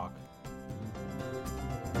Block Talk.